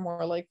anymore. They're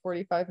more like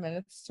 45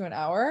 minutes to an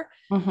hour.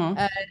 Mm-hmm.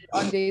 And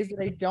on days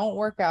that I don't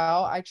work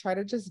out, I try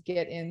to just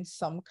get in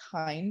some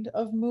kind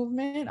of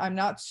movement. I'm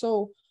not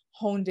so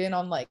honed in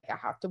on like I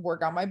have to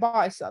work out my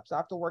biceps, I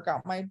have to work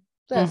out my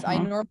this. I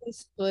Mm-hmm. normally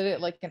split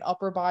it like an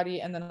upper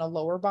body and then a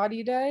lower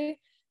body day.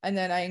 And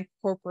then I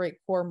incorporate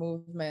core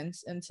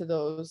movements into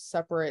those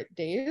separate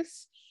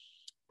days.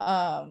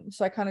 So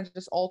I kind of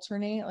just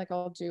alternate. Like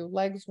I'll do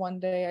legs one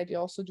day. I do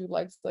also do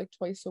legs like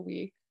twice a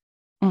week.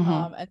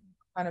 Mm-hmm. And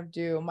kind of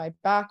do my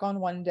back on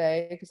one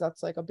day because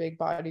that's like a big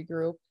body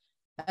group.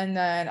 And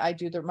then I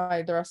do the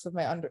rest of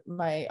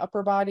my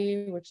upper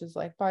body, which is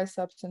like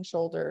biceps and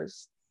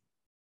shoulders.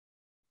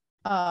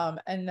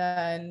 And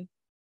then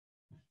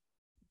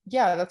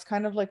yeah, that's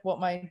kind of like what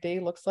my day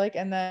looks like.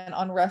 And then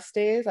on rest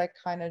days, I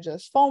kind of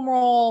just foam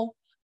roll,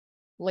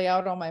 lay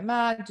out on my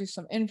mat, do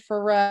some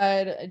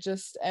infrared,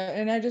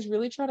 and I just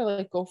really try to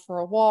like go for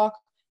a walk,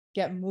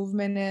 get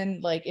movement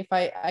in. Like if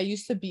I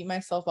used to beat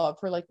myself up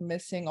for like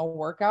missing a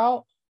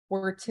workout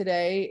where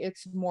today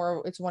it's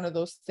one of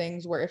those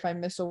things where if I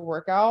miss a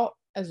workout,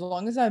 as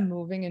long as I'm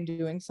moving and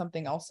doing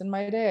something else in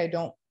my day, I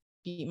don't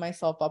beat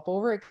myself up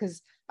over it,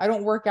 because I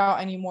don't work out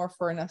anymore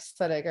for an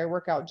aesthetic. I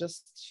work out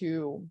just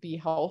to be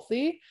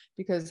healthy,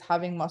 because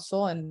having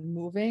muscle and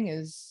moving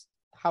is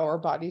how our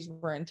bodies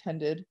were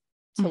intended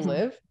to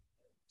live.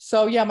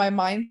 So yeah, my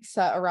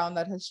mindset around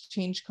that has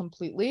changed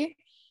completely.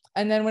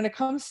 And then when it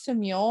comes to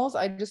meals,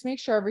 I just make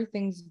sure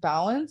everything's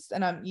balanced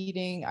and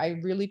I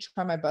really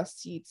try my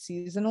best to eat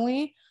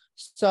seasonally.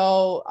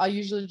 So I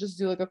usually just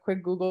do like a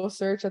quick Google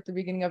search at the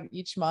beginning of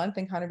each month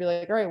and kind of be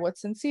like, all right,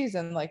 what's in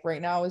season? Like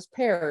right now is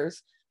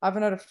pears. I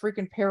haven't had a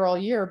freaking pear all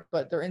year,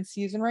 but they're in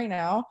season right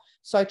now.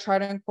 So I try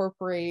to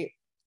incorporate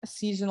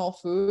seasonal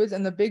foods.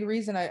 And the big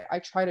reason I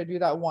try to do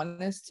that,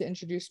 one, is to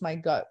introduce my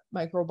gut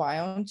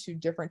microbiome to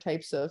different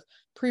types of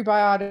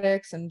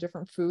prebiotics and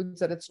different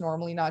foods that it's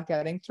normally not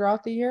getting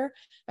throughout the year.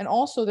 And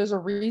also there's a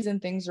reason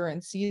things are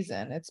in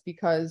season. It's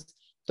because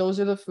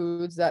those are the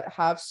foods that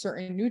have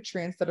certain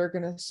nutrients that are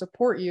going to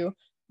support you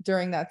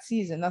during that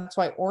season. That's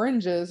why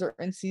oranges are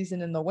in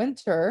season in the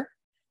winter,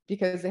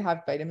 because they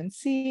have vitamin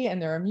C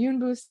and they're immune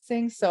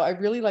boosting. So I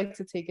really like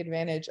to take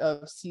advantage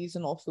of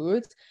seasonal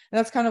foods. And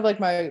that's kind of like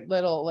my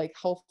little like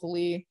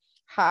Healthillie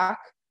hack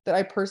that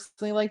I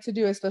personally like to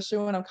do, especially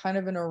when I'm kind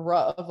of in a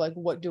rut of like,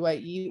 what do I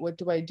eat? What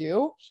do I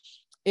do?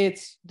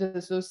 It's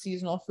those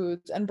seasonal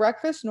foods. And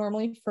breakfast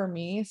normally for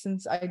me,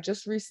 since I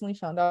just recently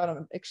found out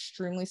I'm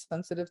extremely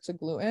sensitive to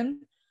gluten,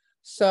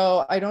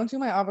 so I don't do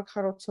my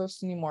avocado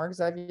toast anymore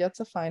because I've yet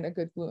to find a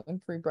good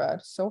gluten-free bread.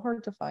 So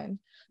hard to find.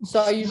 So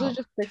I usually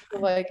just stick to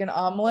like an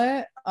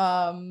omelet,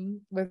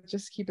 with,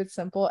 just keep it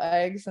simple,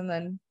 eggs and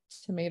then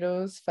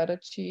tomatoes, feta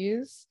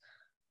cheese,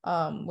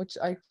 which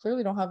I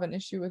clearly don't have an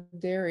issue with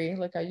dairy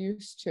like I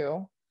used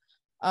to.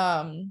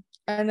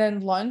 And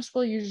then lunch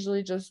will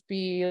usually just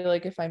be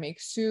like, if I make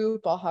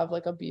soup, I'll have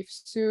like a beef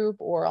soup,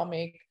 or I'll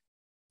make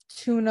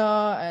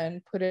tuna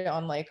and put it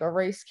on like a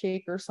rice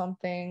cake or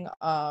something.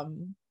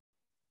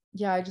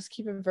 Yeah, I just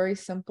keep it very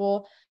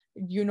simple.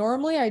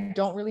 I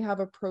don't really have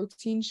a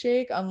protein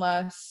shake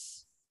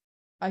unless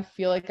I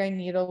feel like I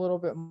need a little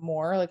bit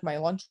more, like my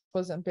lunch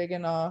wasn't big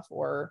enough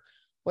or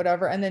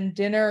whatever. And then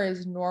dinner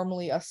is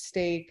normally a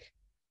steak,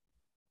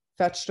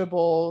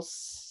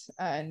 vegetables,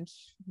 and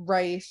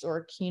rice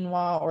or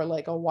quinoa, or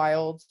like a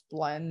wild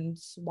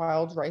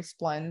rice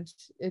blend.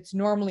 It's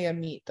normally a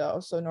meat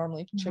though, so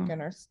normally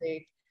chicken or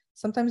steak.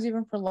 Sometimes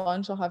even for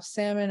lunch I'll have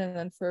salmon, and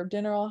then for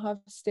dinner I'll have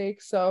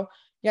steak. So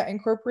yeah,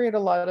 incorporate a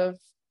lot of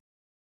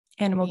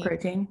Animal meat.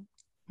 protein.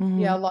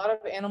 Yeah, a lot of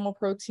animal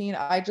protein.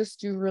 I just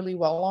do really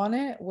well on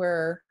it,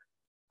 where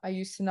I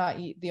used to not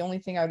eat. The only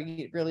thing I would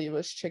eat really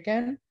was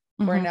chicken,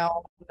 where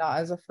now I'm not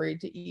as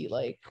afraid to eat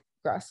like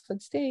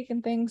grass-fed steak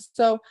and things.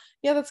 So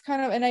yeah, that's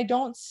kind of, and I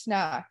don't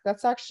snack.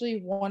 That's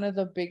actually one of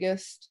the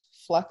biggest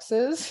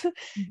flexes,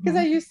 because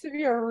I used to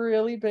be a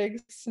really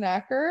big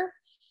snacker.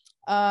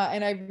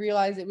 And I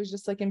realized it was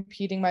just like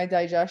impeding my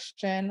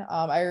digestion.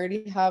 I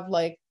already have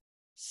like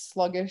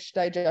sluggish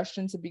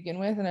digestion to begin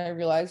with, and I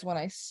realized when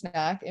I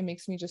snack, it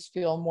makes me just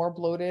feel more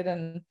bloated,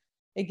 and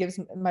it gives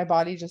my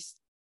body just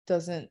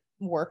doesn't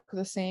work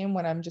the same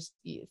when I'm just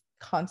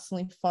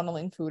constantly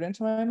funneling food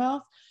into my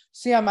mouth.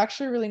 So yeah, I'm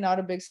actually really not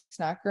a big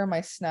snacker.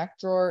 My snack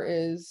drawer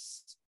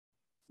is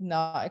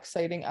not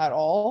exciting at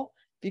all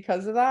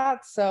because of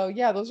that. So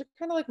yeah, those are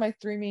kind of like my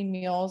three main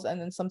meals.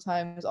 And then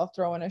sometimes I'll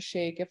throw in a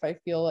shake if I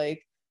feel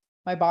like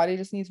my body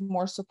just needs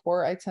more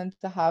support. I tend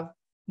to have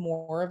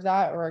more of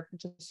that, or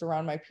just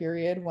around my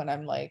period when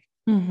I'm like,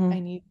 I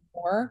need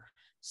more.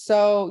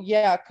 So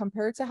yeah,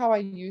 compared to how I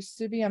used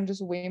to be, I'm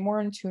just way more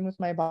in tune with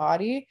my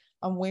body.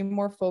 I'm way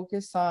more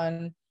focused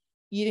on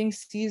eating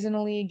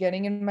seasonally,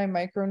 getting in my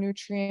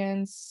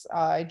micronutrients.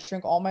 I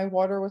drink all my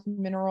water with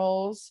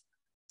minerals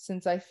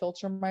since I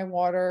filter my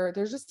water.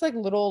 There's just like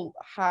little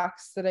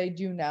hacks that I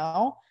do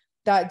now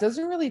that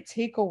doesn't really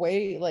take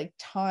away like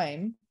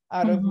time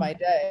out of my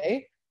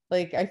day.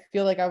 Like I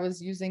feel like I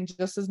was using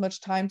just as much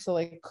time to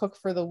like cook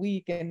for the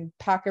week and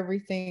pack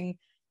everything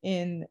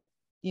in,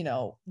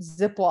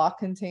 Ziploc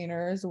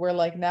containers, where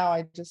like now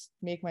I just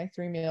make my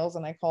 3 meals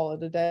and I call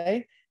it a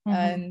day.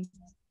 And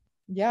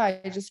yeah,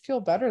 I just feel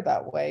better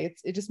that way.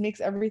 It just makes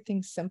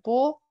everything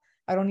simple.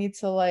 I don't need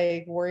to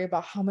like worry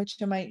about how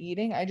much am I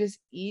eating. I just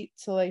eat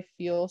till I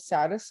feel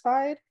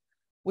satisfied,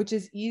 which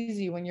is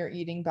easy when you're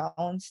eating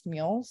balanced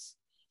meals.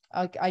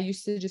 I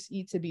used to just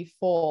eat to be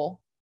full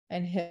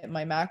and hit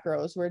my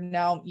macros, where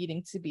now I'm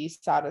eating to be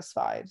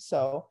satisfied.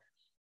 So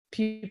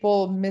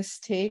people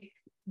mistake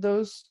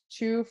those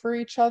two for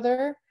each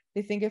other.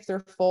 They think if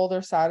they're full,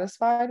 they're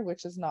satisfied,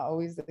 which is not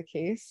always the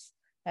case.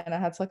 And I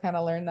had to kind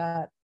of learn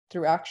that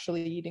through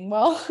actually eating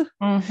well.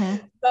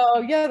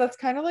 So yeah, that's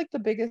kind of like the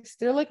biggest,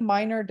 they're like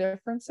minor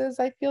differences,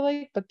 I feel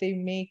like, but they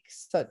make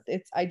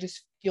I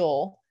just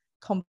feel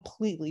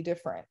completely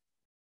different.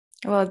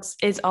 Well,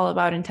 it's all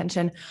about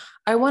intention.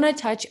 I want to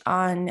touch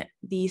on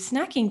the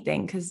snacking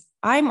thing, because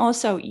I'm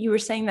also, you were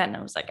saying that and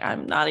I was like,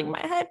 I'm nodding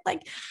my head.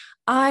 Like,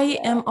 I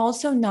am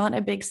also not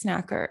a big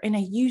snacker, and I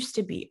used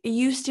to be. It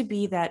used to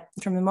be that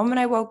from the moment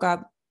I woke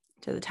up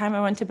to the time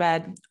I went to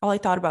bed, all I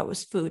thought about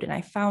was food. And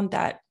I found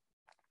that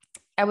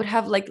I would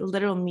have like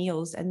little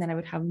meals and then I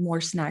would have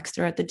more snacks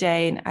throughout the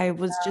day. And I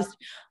was just,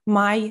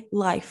 my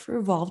life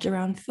revolved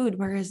around food.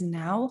 Whereas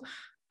now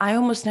I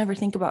almost never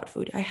think about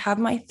food. I have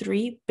my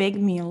three big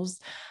meals.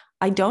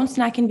 I don't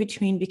snack in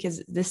between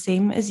because the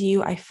same as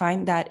you, I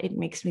find that it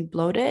makes me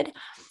bloated.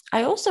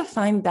 I also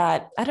find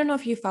that, I don't know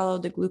if you follow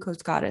the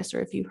glucose goddess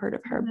or if you've heard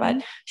of her, Mhm.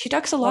 but she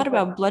talks a lot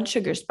about blood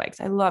sugar spikes.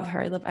 I love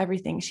her. I love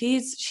everything.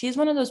 She's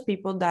one of those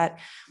people that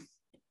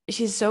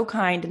she's so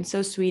kind and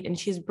so sweet, and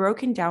she's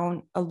broken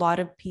down a lot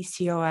of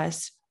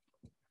PCOS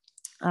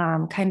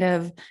kind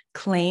of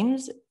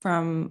claims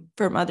from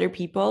other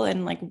people,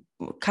 and like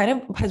kind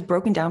of has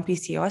broken down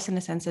PCOS in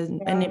a sense,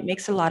 and it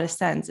makes a lot of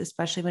sense,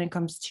 especially when it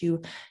comes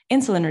to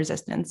insulin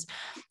resistance.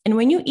 And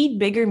when you eat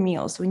bigger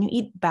meals, when you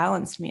eat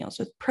balanced meals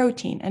with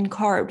protein and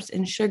carbs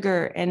and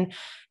sugar and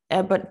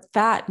but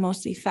fat,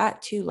 mostly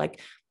fat too,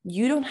 like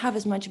you don't have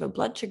as much of a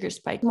blood sugar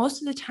spike.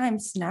 Most of the time,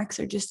 snacks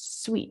are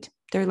just sweet.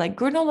 They're like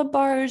granola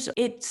bars.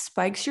 It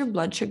spikes your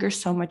blood sugar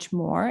so much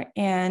more.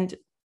 And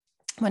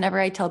whenever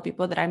I tell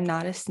people that I'm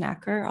not a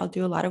snacker, I'll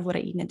do a lot of what I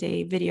eat in a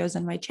day videos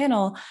on my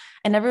channel.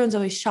 And everyone's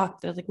always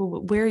shocked. They're like,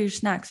 well, where are your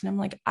snacks? And I'm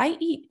like, I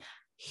eat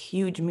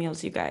huge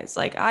meals, you guys.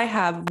 Like I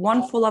have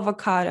one full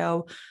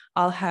avocado.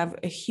 I'll have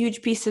a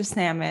huge piece of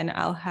salmon.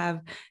 I'll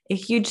have a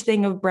huge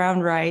thing of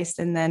brown rice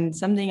and then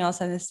something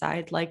else on the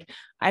side. Like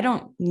I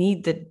don't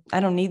need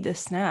the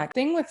snack.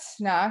 Thing with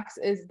snacks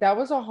is that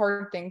was a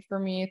hard thing for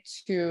me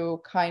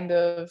to kind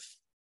of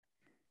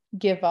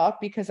give up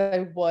because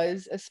I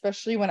was,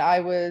 especially when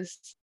I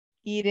was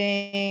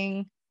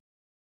eating,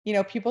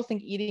 people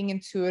think eating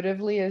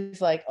intuitively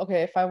is like,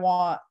 okay, if I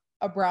want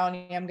a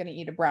brownie, I'm going to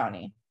eat a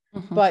brownie.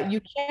 Mm-hmm. But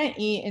you can't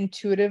eat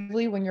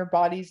intuitively when your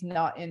body's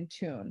not in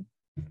tune.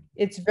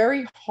 It's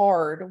very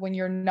hard when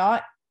you're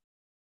not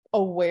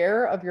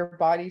aware of your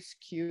body's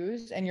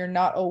cues and you're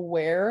not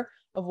aware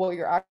of what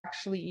you're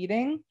actually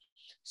eating.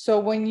 So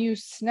when you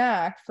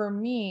snack, for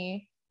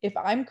me, if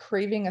I'm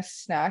craving a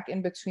snack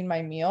in between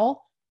my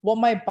meal, what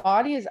my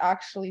body is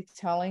actually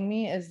telling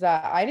me is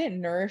that I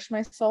didn't nourish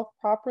myself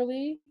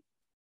properly,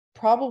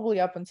 probably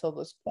up until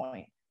this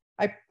point.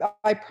 I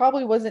I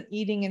probably wasn't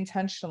eating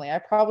intentionally. I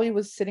probably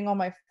was sitting on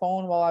my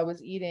phone while I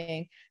was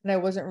eating and I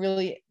wasn't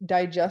really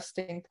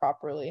digesting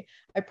properly.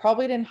 I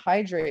probably didn't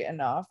hydrate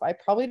enough. I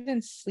probably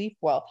didn't sleep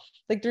well.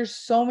 Like there's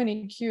so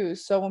many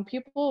cues. So when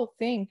people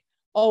think,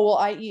 "Oh, well,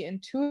 I eat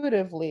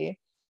intuitively,"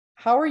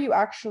 how are you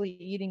actually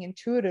eating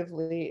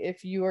intuitively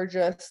if you are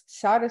just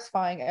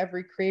satisfying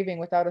every craving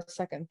without a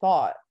second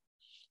thought?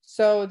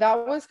 So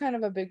that was kind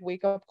of a big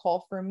wake up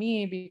call for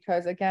me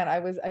because again, I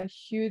was a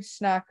huge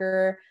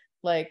snacker.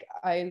 Like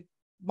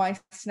my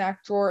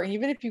snack drawer, and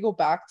even if you go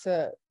back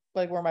to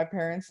like where my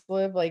parents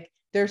live, like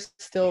they're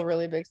still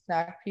really big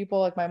snack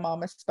people, like my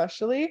mom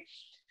especially.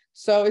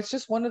 So it's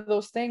just one of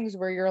those things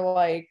where you're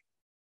like,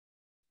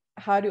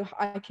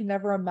 I can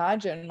never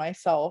imagine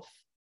myself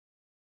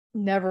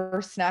never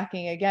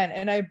snacking again.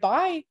 And I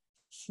buy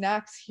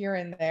snacks here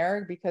and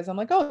there because I'm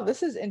like, oh,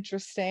 this is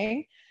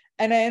interesting.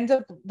 And it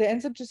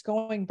ends up just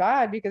going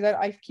bad because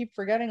I keep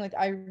forgetting, like,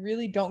 I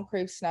really don't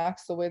crave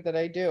snacks the way that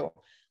I do.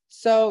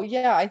 So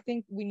yeah, I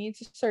think we need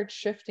to start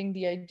shifting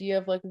the idea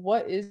of like,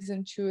 what is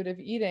intuitive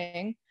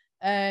eating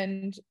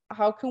and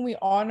how can we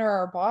honor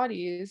our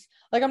bodies?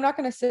 Like, I'm not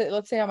going to sit,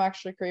 let's say I'm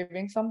actually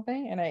craving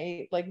something and I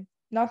ate like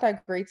not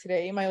that great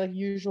today, I ate my like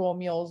usual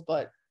meals,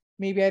 but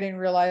maybe I didn't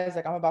realize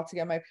like I'm about to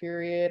get my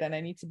period and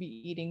I need to be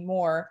eating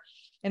more.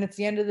 And it's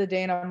the end of the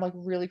day and I'm like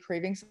really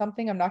craving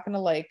something. I'm not going to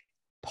like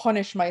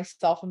punish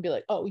myself and be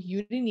like, oh,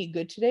 you didn't eat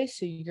good today,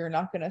 so you're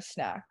not going to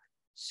snack.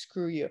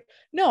 Screw you.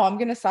 No, I'm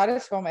going to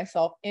satisfy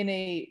myself in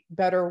a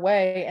better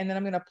way. And then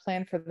I'm going to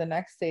plan for the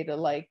next day to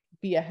like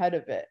be ahead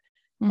of it.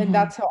 Mm-hmm. And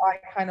that's how I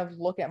kind of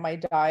look at my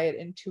diet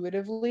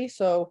intuitively.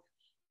 So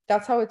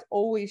that's how it's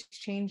always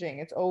changing.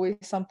 It's always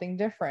something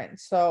different.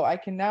 So I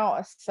can now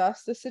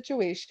assess the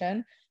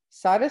situation,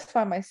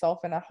 satisfy myself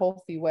in a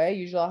healthy way.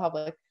 Usually I'll have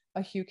like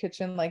a Hue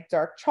Kitchen like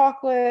dark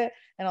chocolate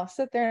and I'll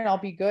sit there and I'll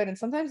be good. And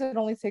sometimes it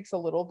only takes a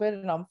little bit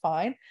and I'm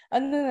fine.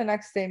 And then the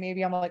next day,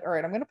 maybe I'm like, all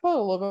right, I'm going to put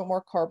a little bit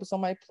more carbs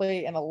on my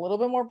plate and a little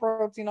bit more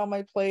protein on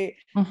my plate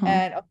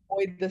and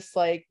avoid this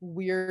like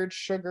weird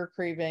sugar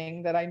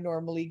craving that I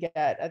normally get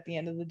at the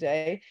end of the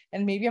day.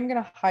 And maybe I'm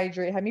going to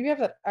hydrate, maybe have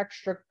that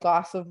extra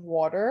glass of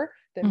water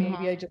that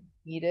maybe I just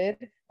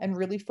needed and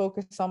really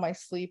focus on my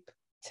sleep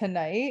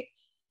tonight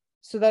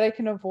so that I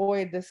can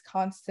avoid this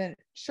constant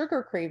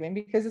sugar craving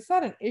because it's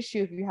not an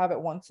issue if you have it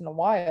once in a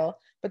while.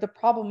 But the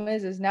problem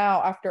is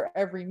now after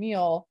every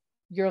meal,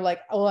 you're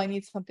like, oh, I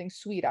need something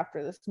sweet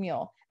after this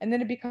meal. And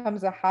then it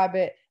becomes a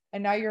habit.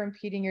 And now you're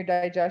impeding your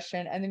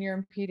digestion and then you're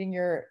impeding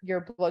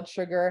your blood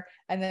sugar.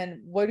 And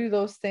then what do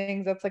those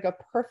things? That's like a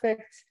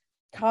perfect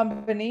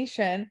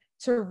combination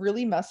to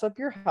really mess up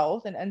your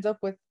health and ends up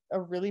with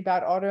a really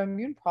bad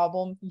autoimmune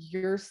problem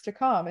years to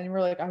come. And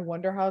we're like, I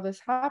wonder how this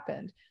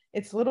happened.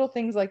 It's little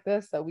things like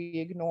this that we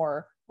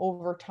ignore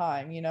over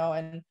time,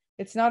 and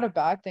it's not a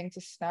bad thing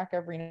to snack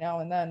every now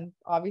and then.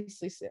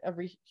 Obviously,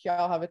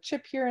 I'll have a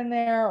chip here and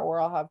there,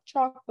 or I'll have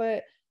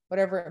chocolate,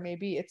 whatever it may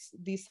be. It's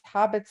these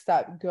habits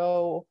that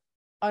go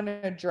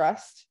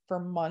unaddressed for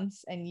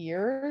months and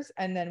years,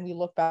 and then we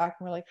look back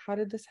and we're like, how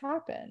did this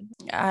happen?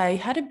 I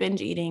had a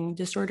binge eating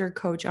disorder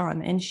coach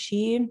on, and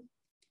she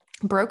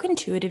broke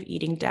intuitive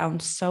eating down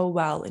so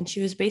well. And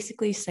she was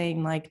basically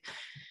saying, like,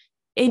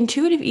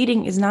 intuitive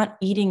eating is not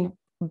eating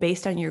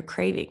based on your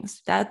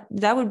cravings. That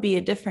would be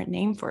a different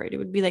name for it. It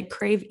would be like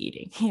crave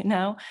eating,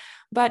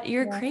 but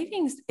your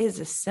cravings is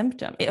a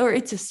symptom, or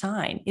it's a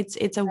sign.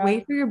 It's a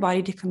way for your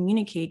body to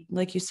communicate,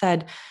 like you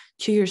said,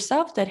 to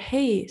yourself that,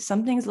 hey,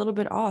 something's a little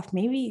bit off.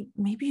 Maybe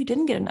you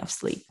didn't get enough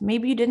sleep.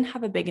 Maybe you didn't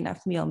have a big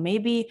enough meal.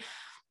 Maybe.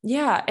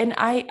 Yeah. And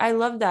I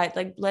love that.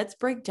 Like, let's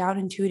break down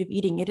intuitive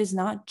eating. It is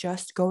not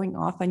just going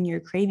off on your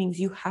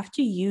cravings. You have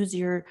to use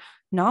your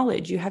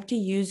knowledge. You have to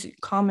use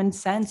common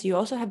sense. You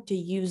also have to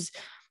use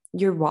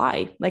your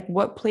why. Like,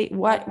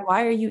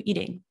 why are you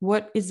eating?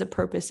 What is the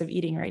purpose of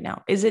eating right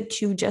now? Is it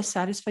to just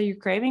satisfy your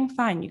craving?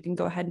 Fine. You can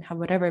go ahead and have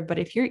whatever. But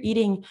if you're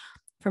eating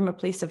from a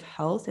place of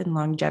health and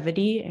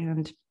longevity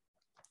and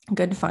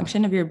good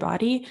function of your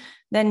body,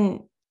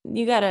 then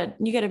you gotta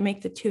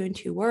make the 2 and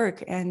 2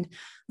 work. And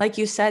like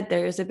you said,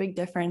 there is a big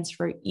difference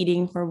for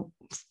eating for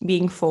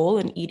being full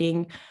and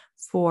eating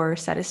for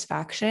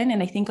satisfaction.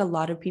 And I think a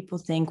lot of people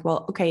think,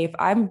 well, okay, if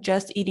I'm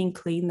just eating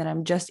clean, then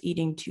I'm just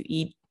eating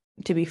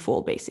to be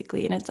full,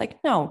 basically. And it's like,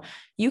 no,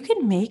 you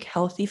can make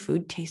healthy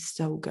food taste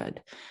so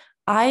good.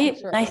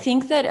 I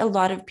think that a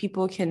lot of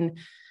people can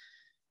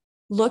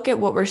look at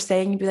what we're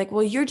saying and be like,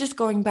 well, you're just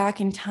going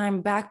back in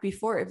time, back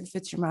before it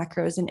fits your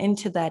macros and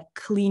into that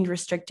clean,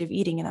 restrictive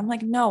eating. And I'm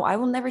like, no, I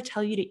will never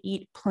tell you to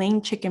eat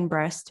plain chicken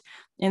breast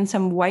and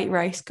some white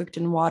rice cooked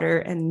in water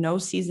and no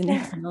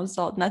seasonings, no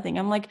salt, nothing.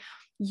 I'm like,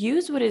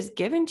 use what is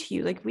given to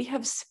you. Like, we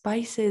have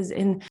spices,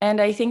 and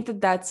I think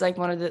that that's like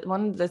one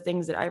of the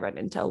things that I run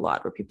into a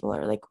lot, where people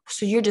are like,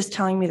 so you're just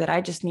telling me that I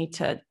just need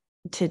to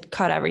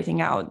cut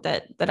everything out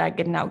that I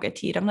can now get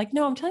to eat. I'm like,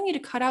 no, I'm telling you to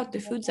cut out the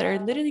foods that are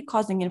literally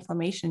causing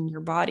inflammation in your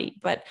body.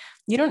 But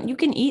you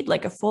can eat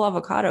like a full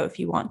avocado if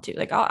you want to.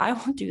 Like, I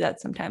won't do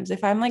that sometimes.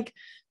 If I'm like,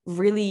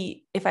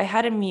 really, if I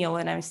had a meal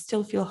and I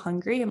still feel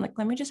hungry, I'm like,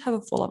 let me just have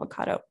a full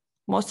avocado.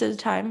 Most of the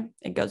time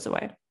it goes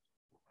away.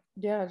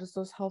 Yeah, just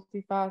those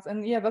healthy fats.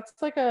 And yeah, that's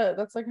like a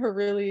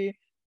really,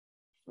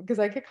 because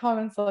I get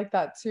comments like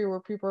that too, where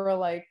people are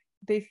like,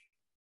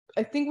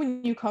 I think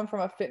when you come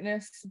from a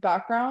fitness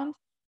background,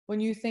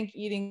 when you think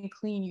eating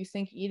clean, you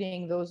think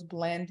eating those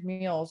bland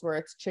meals where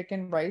it's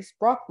chicken, rice,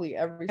 broccoli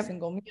every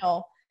single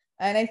meal.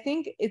 And I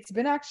think it's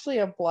been actually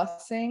a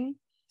blessing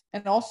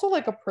and also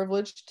like a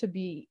privilege to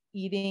be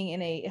eating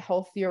in a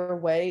healthier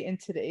way in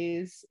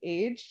today's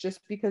age, just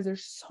because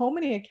there's so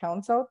many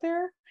accounts out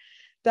there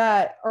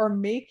that are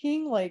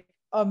making like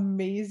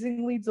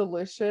amazingly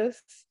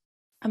delicious,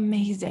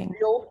 amazing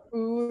real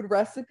food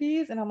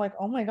recipes. And I'm like,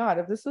 oh my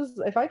God,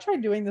 if I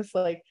tried doing this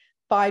like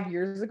 5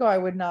 years ago, I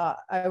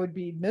would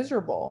be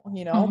miserable,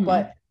 Mm-hmm.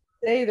 But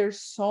today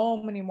there's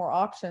so many more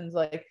options.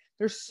 Like,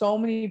 there's so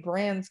many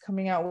brands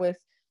coming out with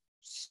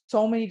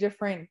so many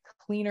different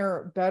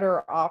cleaner,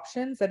 better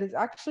options that is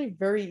actually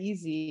very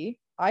easy.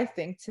 I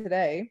think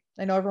today,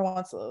 I know everyone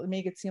wants to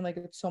make it seem like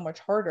it's so much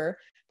harder,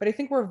 but I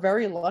think we're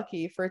very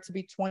lucky for it to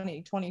be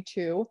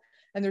 2022,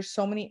 and there's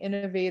so many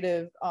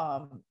innovative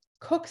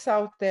cooks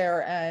out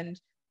there and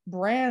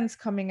brands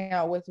coming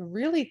out with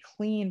really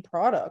clean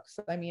products.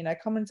 I mean, I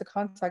come into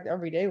contact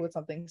every day with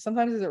something.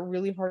 Sometimes is it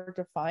really hard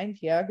to find?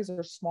 Yeah, because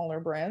they're smaller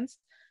brands.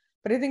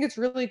 But I think it's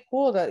really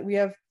cool that we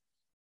have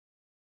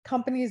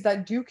companies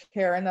that do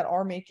care and that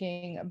are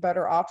making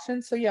better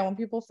options. So yeah, when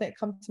people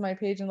come to my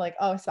page and like,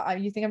 oh, so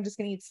you think I'm just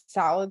gonna eat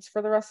salads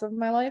for the rest of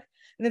my life?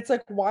 And it's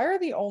like, why are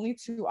the only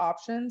two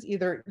options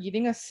either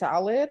eating a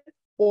salad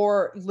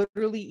or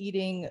literally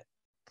eating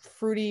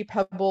fruity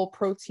pebble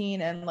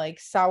protein and like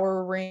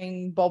sour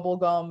ring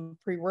bubblegum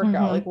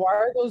pre-workout? Like, why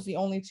are those the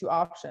only two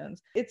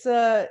options? It's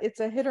a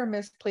hit or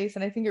miss place,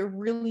 and I think it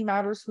really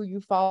matters who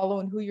you follow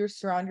and who you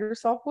surround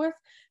yourself with,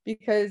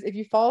 because if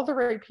you follow the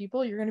right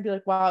people, you're going to be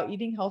like, wow,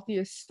 eating healthy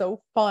is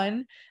so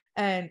fun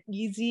and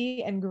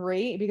easy and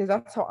great, because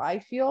that's how I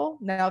feel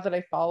now that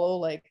I follow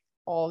like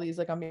all these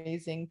like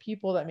amazing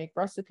people that make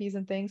recipes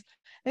and things.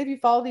 And if you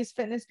follow these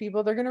fitness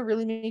people, they're going to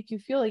really make you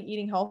feel like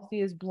eating healthy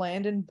is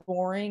bland and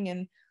boring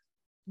and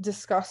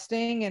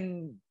disgusting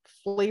and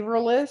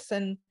flavorless.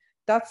 And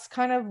that's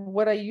kind of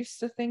what I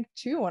used to think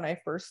too when I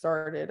first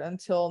started,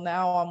 until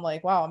now I'm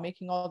like, wow, I'm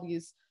making all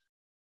these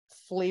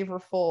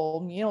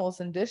flavorful meals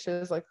and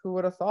dishes. Like, who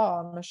would have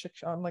thought?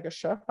 I'm like a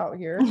chef out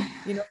here,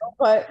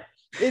 but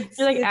it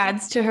like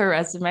adds to her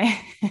resume.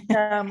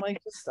 yeah,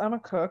 I'm a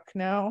cook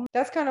now.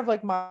 That's kind of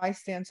like my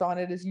stance on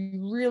it, is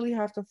you really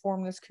have to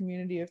form this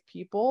community of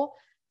people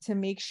to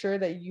make sure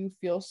that you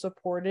feel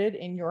supported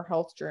in your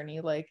health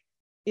journey. Like,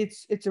 it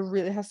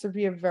has to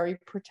be a very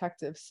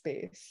protective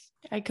space.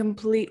 I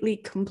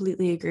completely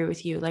agree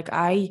with you. Like,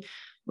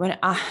 when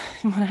I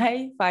when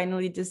I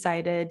finally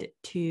decided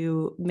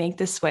to make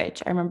the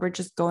switch, I remember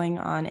just going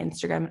on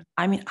Instagram.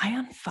 I mean, I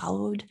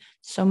unfollowed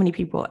so many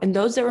people, and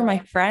those that were my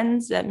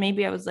friends that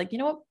maybe I was like, you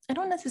know what, I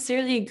don't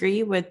necessarily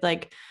agree with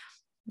like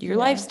your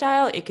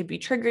lifestyle. It could be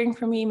triggering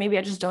for me. Maybe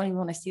I just don't even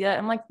want to see that.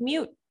 I'm like,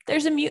 mute.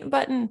 There's a mute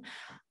button.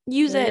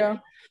 Use it.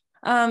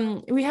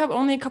 We have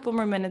only a couple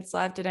more minutes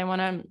left, and I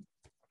want to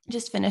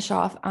just finish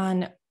off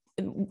on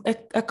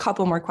a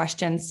couple more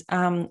questions.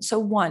 So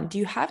one, do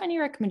you have any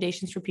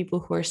recommendations for people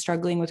who are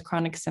struggling with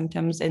chronic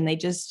symptoms and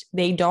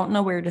they don't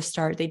know where to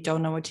start? They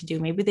don't know what to do.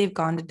 Maybe they've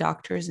gone to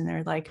doctors and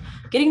they're like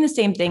getting the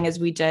same thing as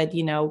we did,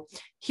 you know,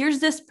 here's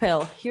this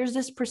pill, here's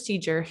this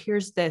procedure,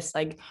 here's this,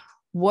 like,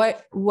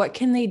 what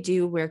can they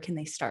do? Where can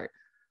they start?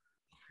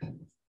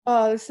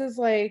 This is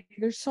like,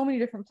 there's so many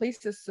different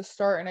places to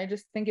start. And I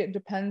just think it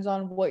depends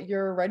on what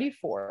you're ready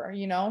for,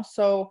 you know?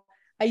 So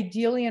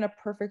ideally in a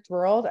perfect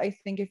world, I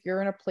think if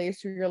you're in a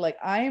place where you're like,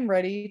 I am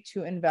ready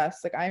to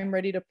invest, like I am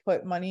ready to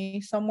put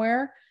money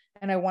somewhere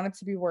and I want it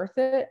to be worth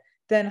it,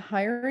 then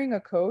hiring a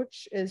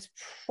coach is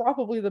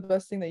probably the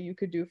best thing that you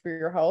could do for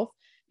your health,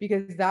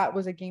 because that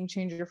was a game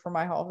changer for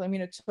my health. I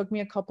mean, it took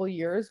me a couple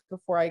years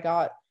before I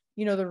got,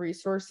 you know, the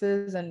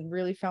resources and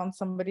really found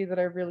somebody that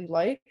I really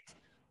liked.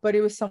 But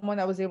it was someone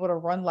that was able to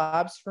run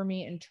labs for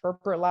me,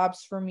 interpret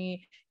labs for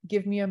me,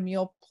 give me a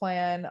meal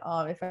plan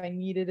if I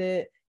needed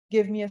it,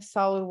 give me a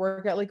solid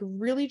workout, like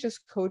really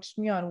just coached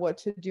me on what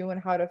to do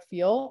and how to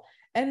feel.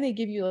 And they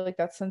give you like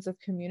that sense of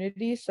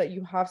community so that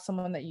you have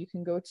someone that you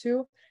can go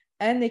to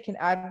and they can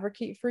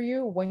advocate for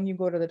you when you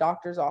go to the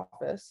doctor's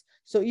office.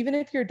 So even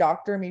if your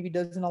doctor maybe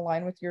doesn't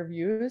align with your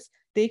views,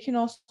 they can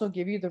also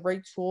give you the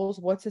right tools,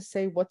 what to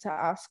say, what to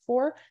ask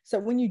for. So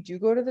when you do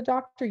go to the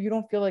doctor, you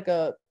don't feel like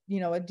a, you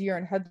know, a deer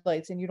in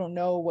headlights and you don't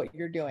know what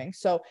you're doing.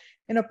 So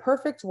in a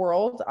perfect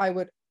world,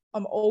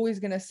 I'm always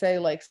going to say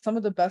like some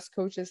of the best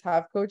coaches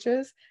have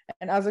coaches.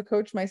 And as a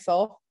coach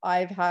myself,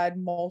 I've had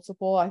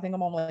multiple, I think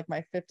I'm on like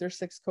my fifth or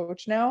sixth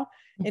coach now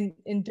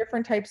in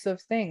different types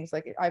of things.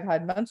 Like I've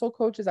had mental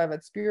coaches, I've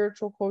had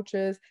spiritual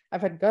coaches,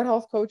 I've had gut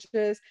health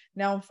coaches.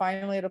 Now I'm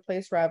finally at a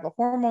place where I have a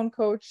hormone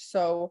coach.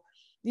 So,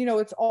 you know,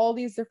 it's all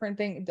these different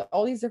things,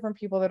 all these different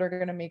people that are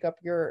going to make up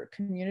your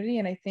community.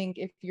 And I think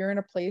if you're in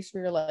a place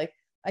where you're like,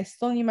 I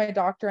still need my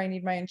doctor, I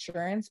need my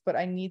insurance, but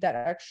I need that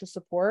extra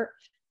support,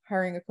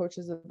 hiring a coach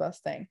is the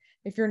best thing.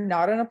 If you're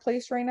not in a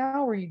place right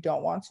now where you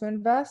don't want to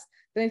invest,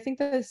 then I think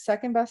that the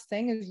second best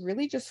thing is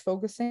really just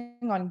focusing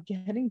on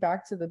getting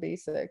back to the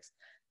basics.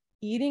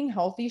 Eating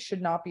healthy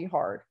should not be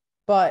hard,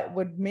 but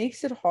what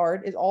makes it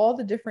hard is all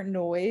the different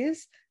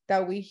noise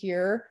that we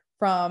hear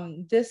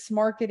from this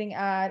marketing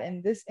ad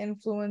and this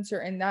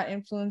influencer and that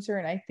influencer.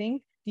 And I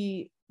think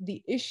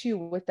the issue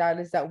with that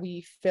is that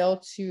we fail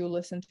to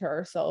listen to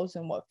ourselves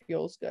and what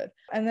feels good.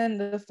 And then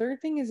the third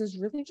thing is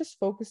really just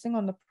focusing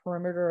on the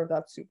perimeter of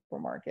that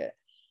supermarket.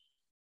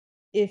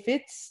 If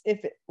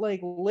it like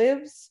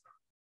lives,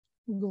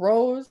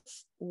 grows,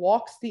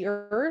 walks the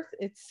earth,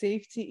 it's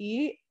safe to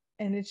eat,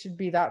 and it should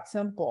be that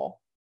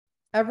simple.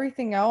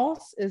 Everything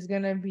else is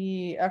going to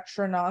be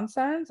extra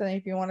nonsense. And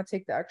if you want to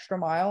take the extra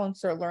mile and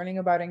start learning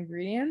about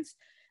ingredients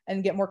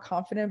and get more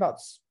confident about,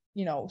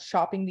 you know,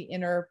 shopping the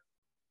inner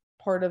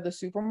part of the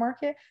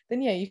supermarket,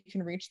 then yeah, you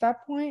can reach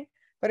that point.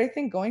 But I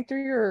think going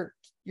through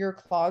your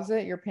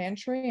closet, your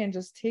pantry, and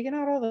just taking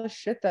out all the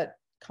shit that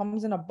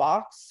comes in a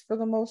box for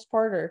the most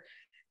part, or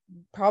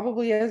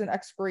probably has an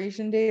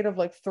expiration date of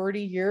like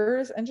 30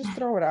 years, and just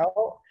throw it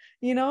out,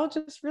 you know,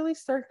 just really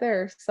start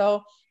there.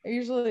 So I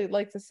usually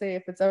like to say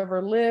if it's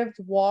ever lived,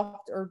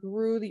 walked, or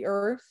grew the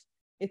earth,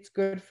 it's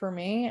good for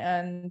me.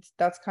 And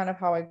that's kind of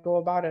how I go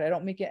about it. I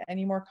don't make it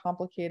any more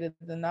complicated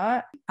than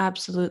that.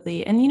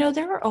 Absolutely. And, you know,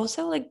 there are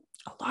also like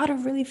a lot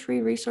of really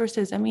free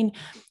resources. I mean,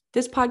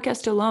 this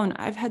podcast alone,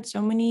 I've had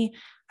so many.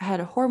 I had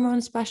a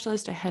hormone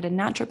specialist, I had a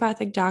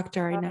naturopathic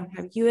doctor, I now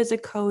have you as a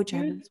coach.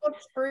 Use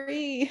what's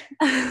free.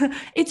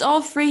 It's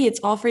all free. It's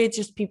all free. It's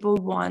just people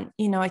want,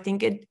 you know, I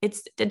think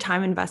it's the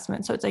time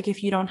investment. So it's like,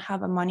 if you don't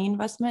have a money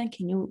investment,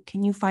 can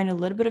you find a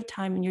little bit of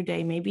time in your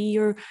day? Maybe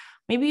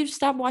you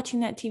stop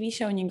watching that TV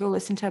show and you go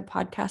listen to a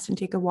podcast and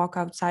take a walk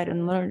outside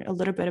and learn a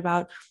little bit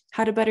about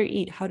how to better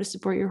eat, how to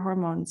support your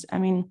hormones. I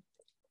mean,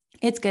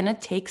 it's going to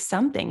take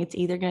something. It's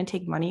either going to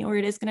take money or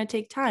it is going to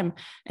take time.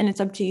 And it's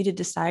up to you to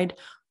decide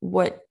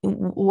what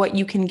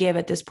you can give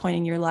at this point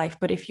in your life.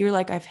 But if you're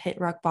like, I've hit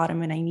rock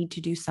bottom and I need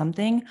to do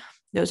something,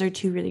 those are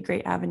two really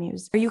great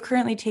avenues. Are you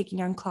currently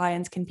taking on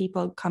clients? Can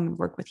people come and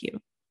work with you?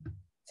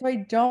 So I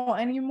don't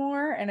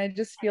anymore. And I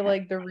just feel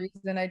like the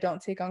reason I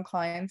don't take on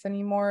clients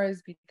anymore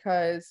is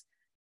because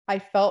I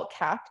felt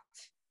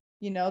capped.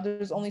 You know,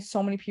 there's only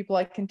so many people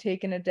I can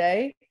take in a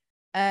day.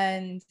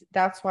 And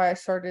that's why I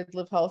started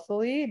Live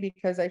Healthily,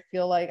 because I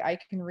feel like I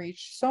can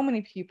reach so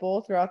many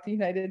people throughout the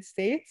United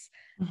States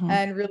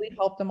and really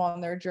help them on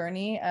their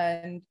journey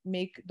and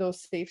make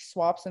those safe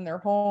swaps in their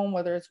home,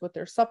 whether it's with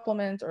their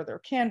supplements or their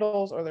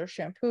candles or their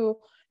shampoo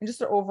and just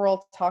their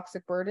overall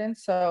toxic burden.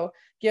 So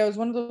yeah, it was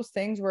one of those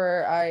things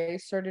where I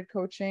started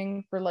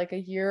coaching for like a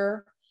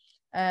year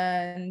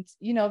And,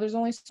 there's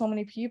only so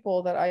many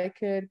people that I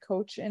could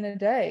coach in a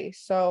day.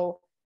 So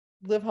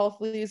Live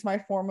Healthily is my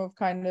form of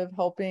kind of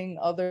helping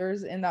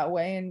others in that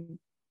way. And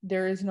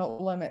there is no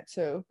limit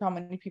to how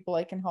many people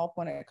I can help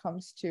when it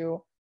comes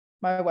to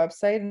my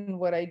website and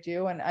what I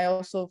do. And I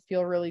also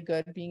feel really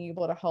good being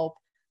able to help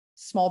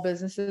small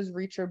businesses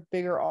reach a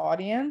bigger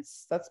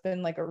audience. That's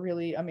been like a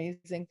really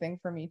amazing thing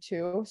for me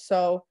too.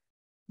 So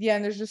yeah,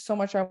 and there's just so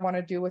much I want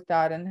to do with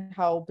that and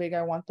how big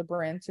I want the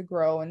brand to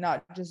grow and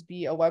not just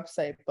be a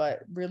website, but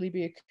really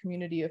be a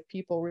community of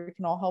people where we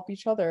can all help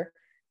each other.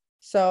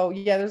 So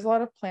yeah, there's a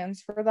lot of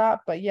plans for that.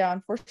 But yeah,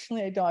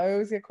 unfortunately, I don't. I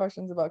always get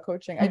questions about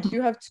coaching. I do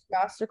have 2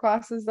 master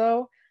classes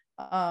though,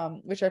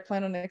 which I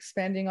plan on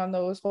expanding on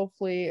those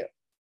hopefully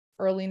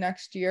early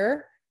next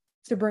year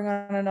to bring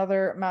on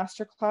another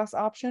masterclass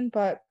option.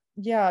 But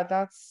yeah,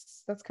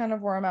 that's kind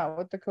of where I'm at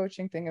with the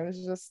coaching thing. It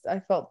was just I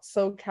felt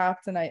so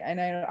capped, and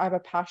I have a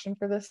passion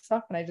for this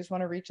stuff, and I just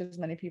want to reach as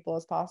many people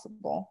as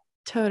possible.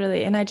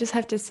 Totally. And I just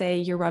have to say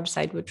your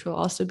website, which will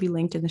also be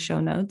linked in the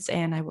show notes,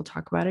 and I will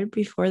talk about it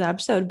before the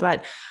episode.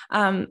 But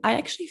I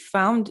actually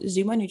found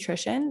Zuma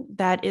Nutrition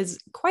that is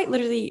quite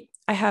literally,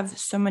 I have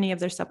so many of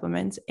their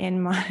supplements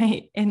in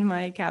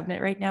my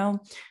cabinet right now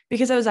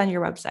because I was on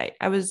your website.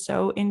 I was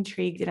so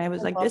intrigued and I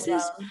was I like, love this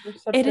is them. They're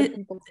such it good is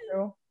people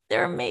too.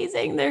 they're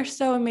amazing. They're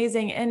so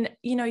amazing. And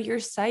your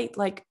site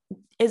like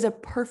is a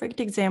perfect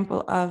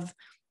example of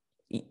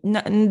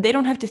they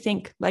don't have to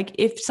think. Like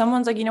if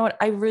someone's like, you know what,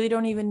 I really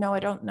don't even know, I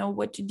don't know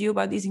what to do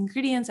about these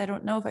ingredients, I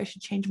don't know if I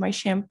should change my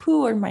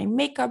shampoo or my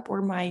makeup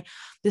or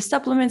the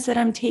supplements that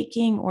I'm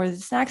taking or the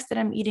snacks that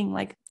I'm eating,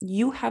 like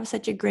you have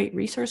such a great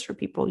resource for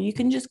people. You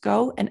can just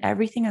go and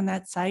everything on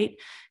that site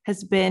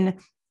has been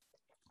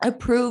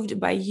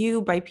approved by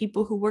you, by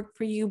people who work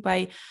for you,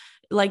 by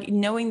like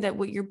knowing that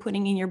what you're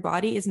putting in your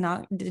body is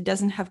not, it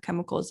doesn't have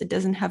chemicals, it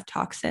doesn't have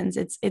toxins,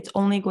 it's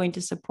only going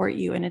to support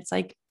you. And it's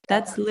like,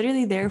 that's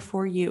literally there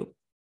for you.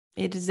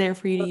 It is there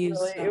for you to use.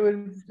 Literally,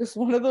 it So was just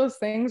one of those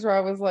things where I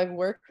was like,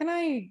 where can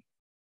I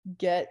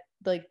get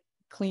like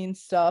clean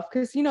stuff?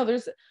 Because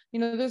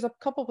there's a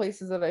couple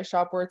places that I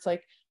shop where it's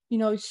like,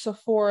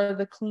 Sephora,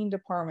 the clean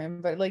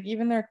department, but like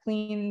even their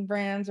clean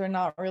brands are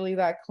not really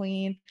that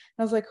clean. And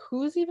I was like,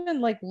 who's even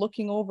like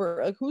looking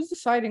over, like who's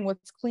deciding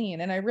what's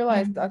clean? And I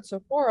realized mhm. at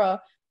Sephora,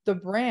 the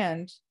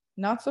brand,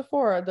 not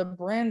Sephora, the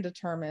brand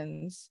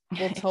determines,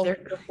 will If tell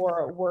they're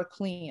Sephora we're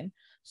clean.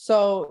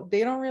 So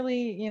they don't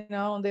really,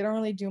 they don't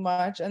really do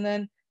much. And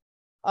then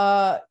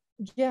uh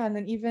yeah, and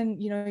then even,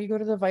 you go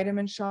to the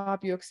vitamin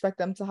shop, you expect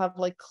them to have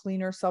like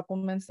cleaner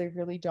supplements. They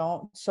really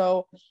don't.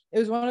 So it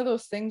was one of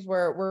those things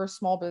where we're a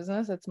small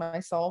business. It's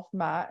myself,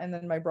 Matt, and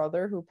then my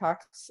brother who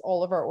packs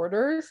all of our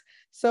orders.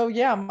 So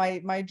yeah,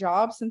 my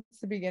job since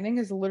the beginning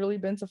has literally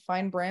been to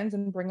find brands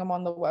and bring them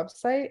on the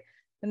website.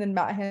 And then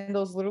Matt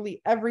handles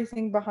literally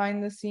everything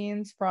behind the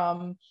scenes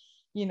from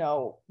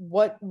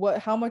what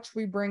how much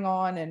we bring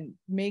on and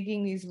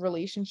making these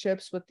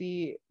relationships with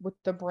the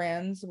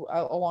brands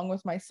along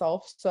with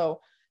myself.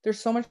 So there's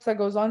so much that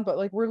goes on, but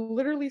like we're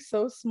literally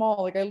so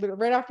small. Like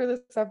right after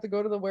this I have to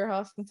go to the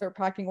warehouse and start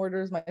packing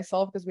orders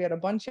myself because we had a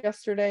bunch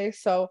yesterday.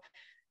 So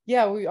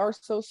yeah, we are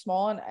so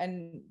small,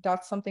 and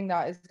that's something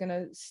that is going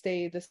to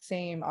stay the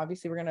same.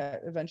 Obviously we're going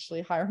to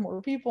eventually hire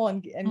more people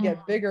and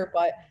get bigger,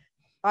 but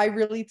I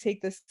really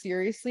take this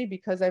seriously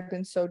because I've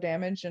been so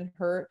damaged and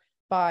hurt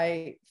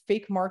by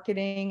fake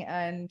marketing.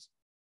 And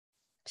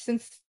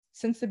since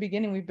the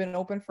beginning, we've been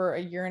open for a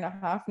year and a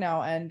half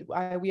now, and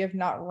we have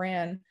not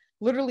ran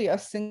literally a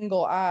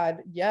single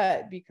ad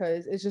yet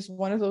because it's just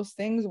one of those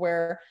things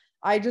where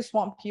I just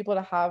want people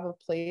to have a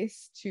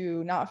place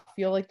to not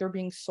feel like they're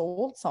being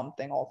sold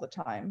something all the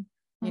time.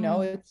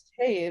 It's,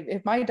 hey,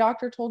 if my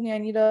doctor told me I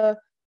need a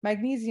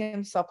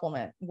magnesium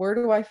supplement, where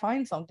do I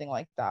find something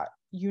like that?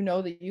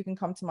 That you can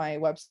come to my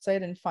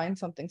website and find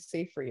something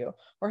safe for you.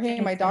 Or hey,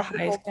 and my it's the doctor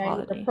told highest me I need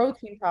a quality.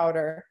 protein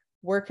powder,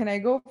 where can I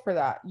go for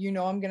that?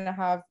 I'm going to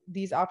have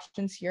these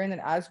options here. And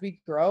then as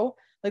we grow,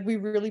 like we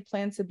really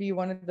plan to be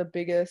one of the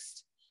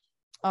biggest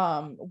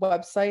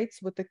websites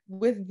with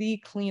the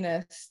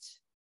cleanest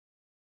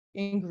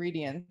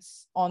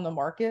ingredients on the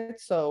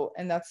market. So,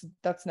 and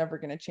that's never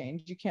going to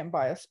change. You can't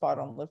buy a spot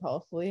on Live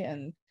Healthily,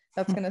 and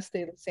that's going to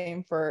stay the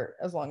same for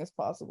as long as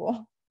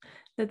possible.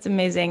 That's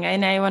amazing.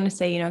 And I want to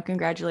say,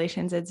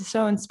 congratulations. It's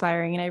so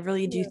inspiring. And I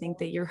really do Yeah. think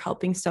that you're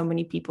helping so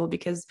many people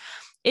because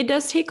it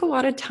does take a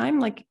lot of time.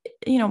 Like,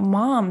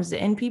 moms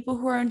and people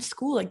who are in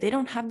school, like they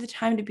don't have the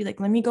time to be like,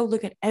 let me go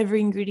look at every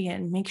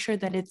ingredient and make sure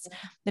that it's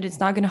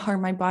not going to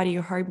harm my body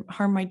or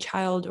harm my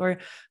child or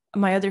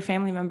my other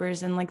family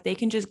members. And like, they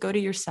can just go to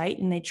your site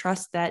and they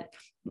trust that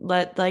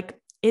like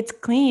it's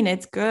clean,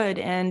 it's good.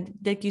 And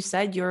like you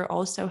said, you're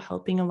also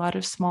helping a lot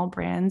of small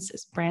brands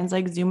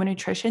like Zuma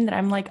Nutrition that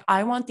I'm like,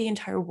 I want the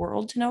entire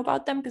world to know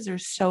about them because they're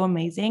so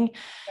amazing.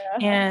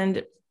 Yeah.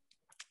 And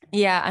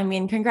Yeah, I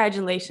mean,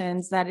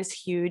 congratulations. That is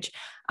huge.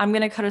 I'm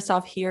going to cut us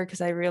off here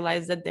because I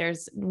realize that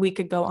we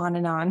could go on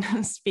and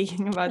on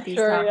speaking about these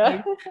Sure,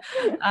 yeah.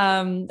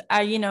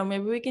 topics.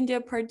 Maybe we can do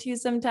a part two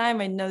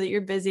sometime. I know that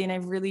you're busy and I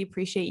really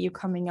appreciate you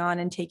coming on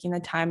and taking the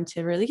time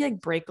to really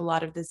like break a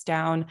lot of this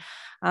down.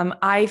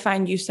 I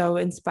find you so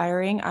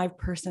inspiring. I've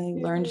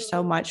personally learned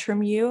so much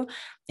from you,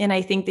 and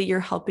I think that you're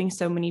helping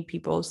so many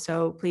people.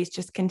 So please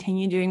just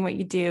continue doing what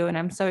you do. And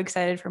I'm so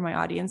excited for my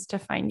audience to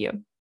find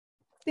you.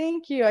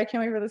 Thank you. I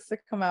can't wait for this to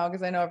come out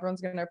because I know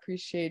everyone's going to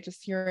appreciate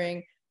just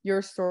hearing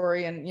your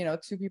story and,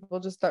 two people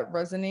just that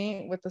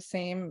resonate with the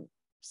same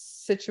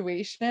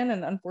situation.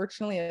 And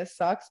unfortunately, it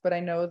sucks, but I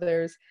know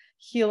there's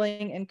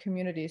healing in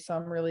community. So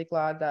I'm really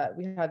glad that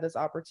we had this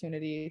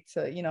opportunity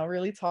to,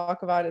 really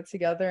talk about it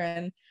together,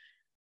 and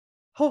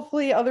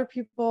hopefully other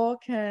people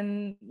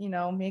can,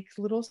 make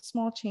little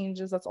small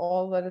changes. That's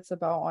all that it's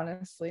about,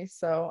 honestly.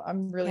 So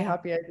I'm really Yeah.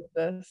 happy I did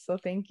this. So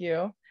thank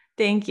you.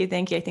 Thank you.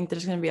 Thank you. I think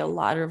there's going to be a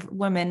lot of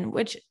women,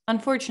 which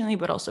unfortunately,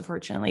 but also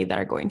fortunately, that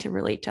are going to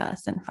relate to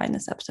us and find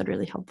this episode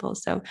really helpful.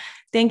 So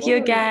thank you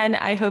Totally. again.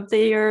 I hope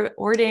that your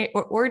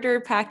order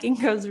packing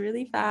goes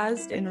really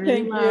fast and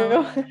really Thank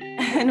well. you.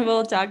 And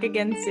we'll talk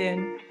again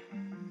soon.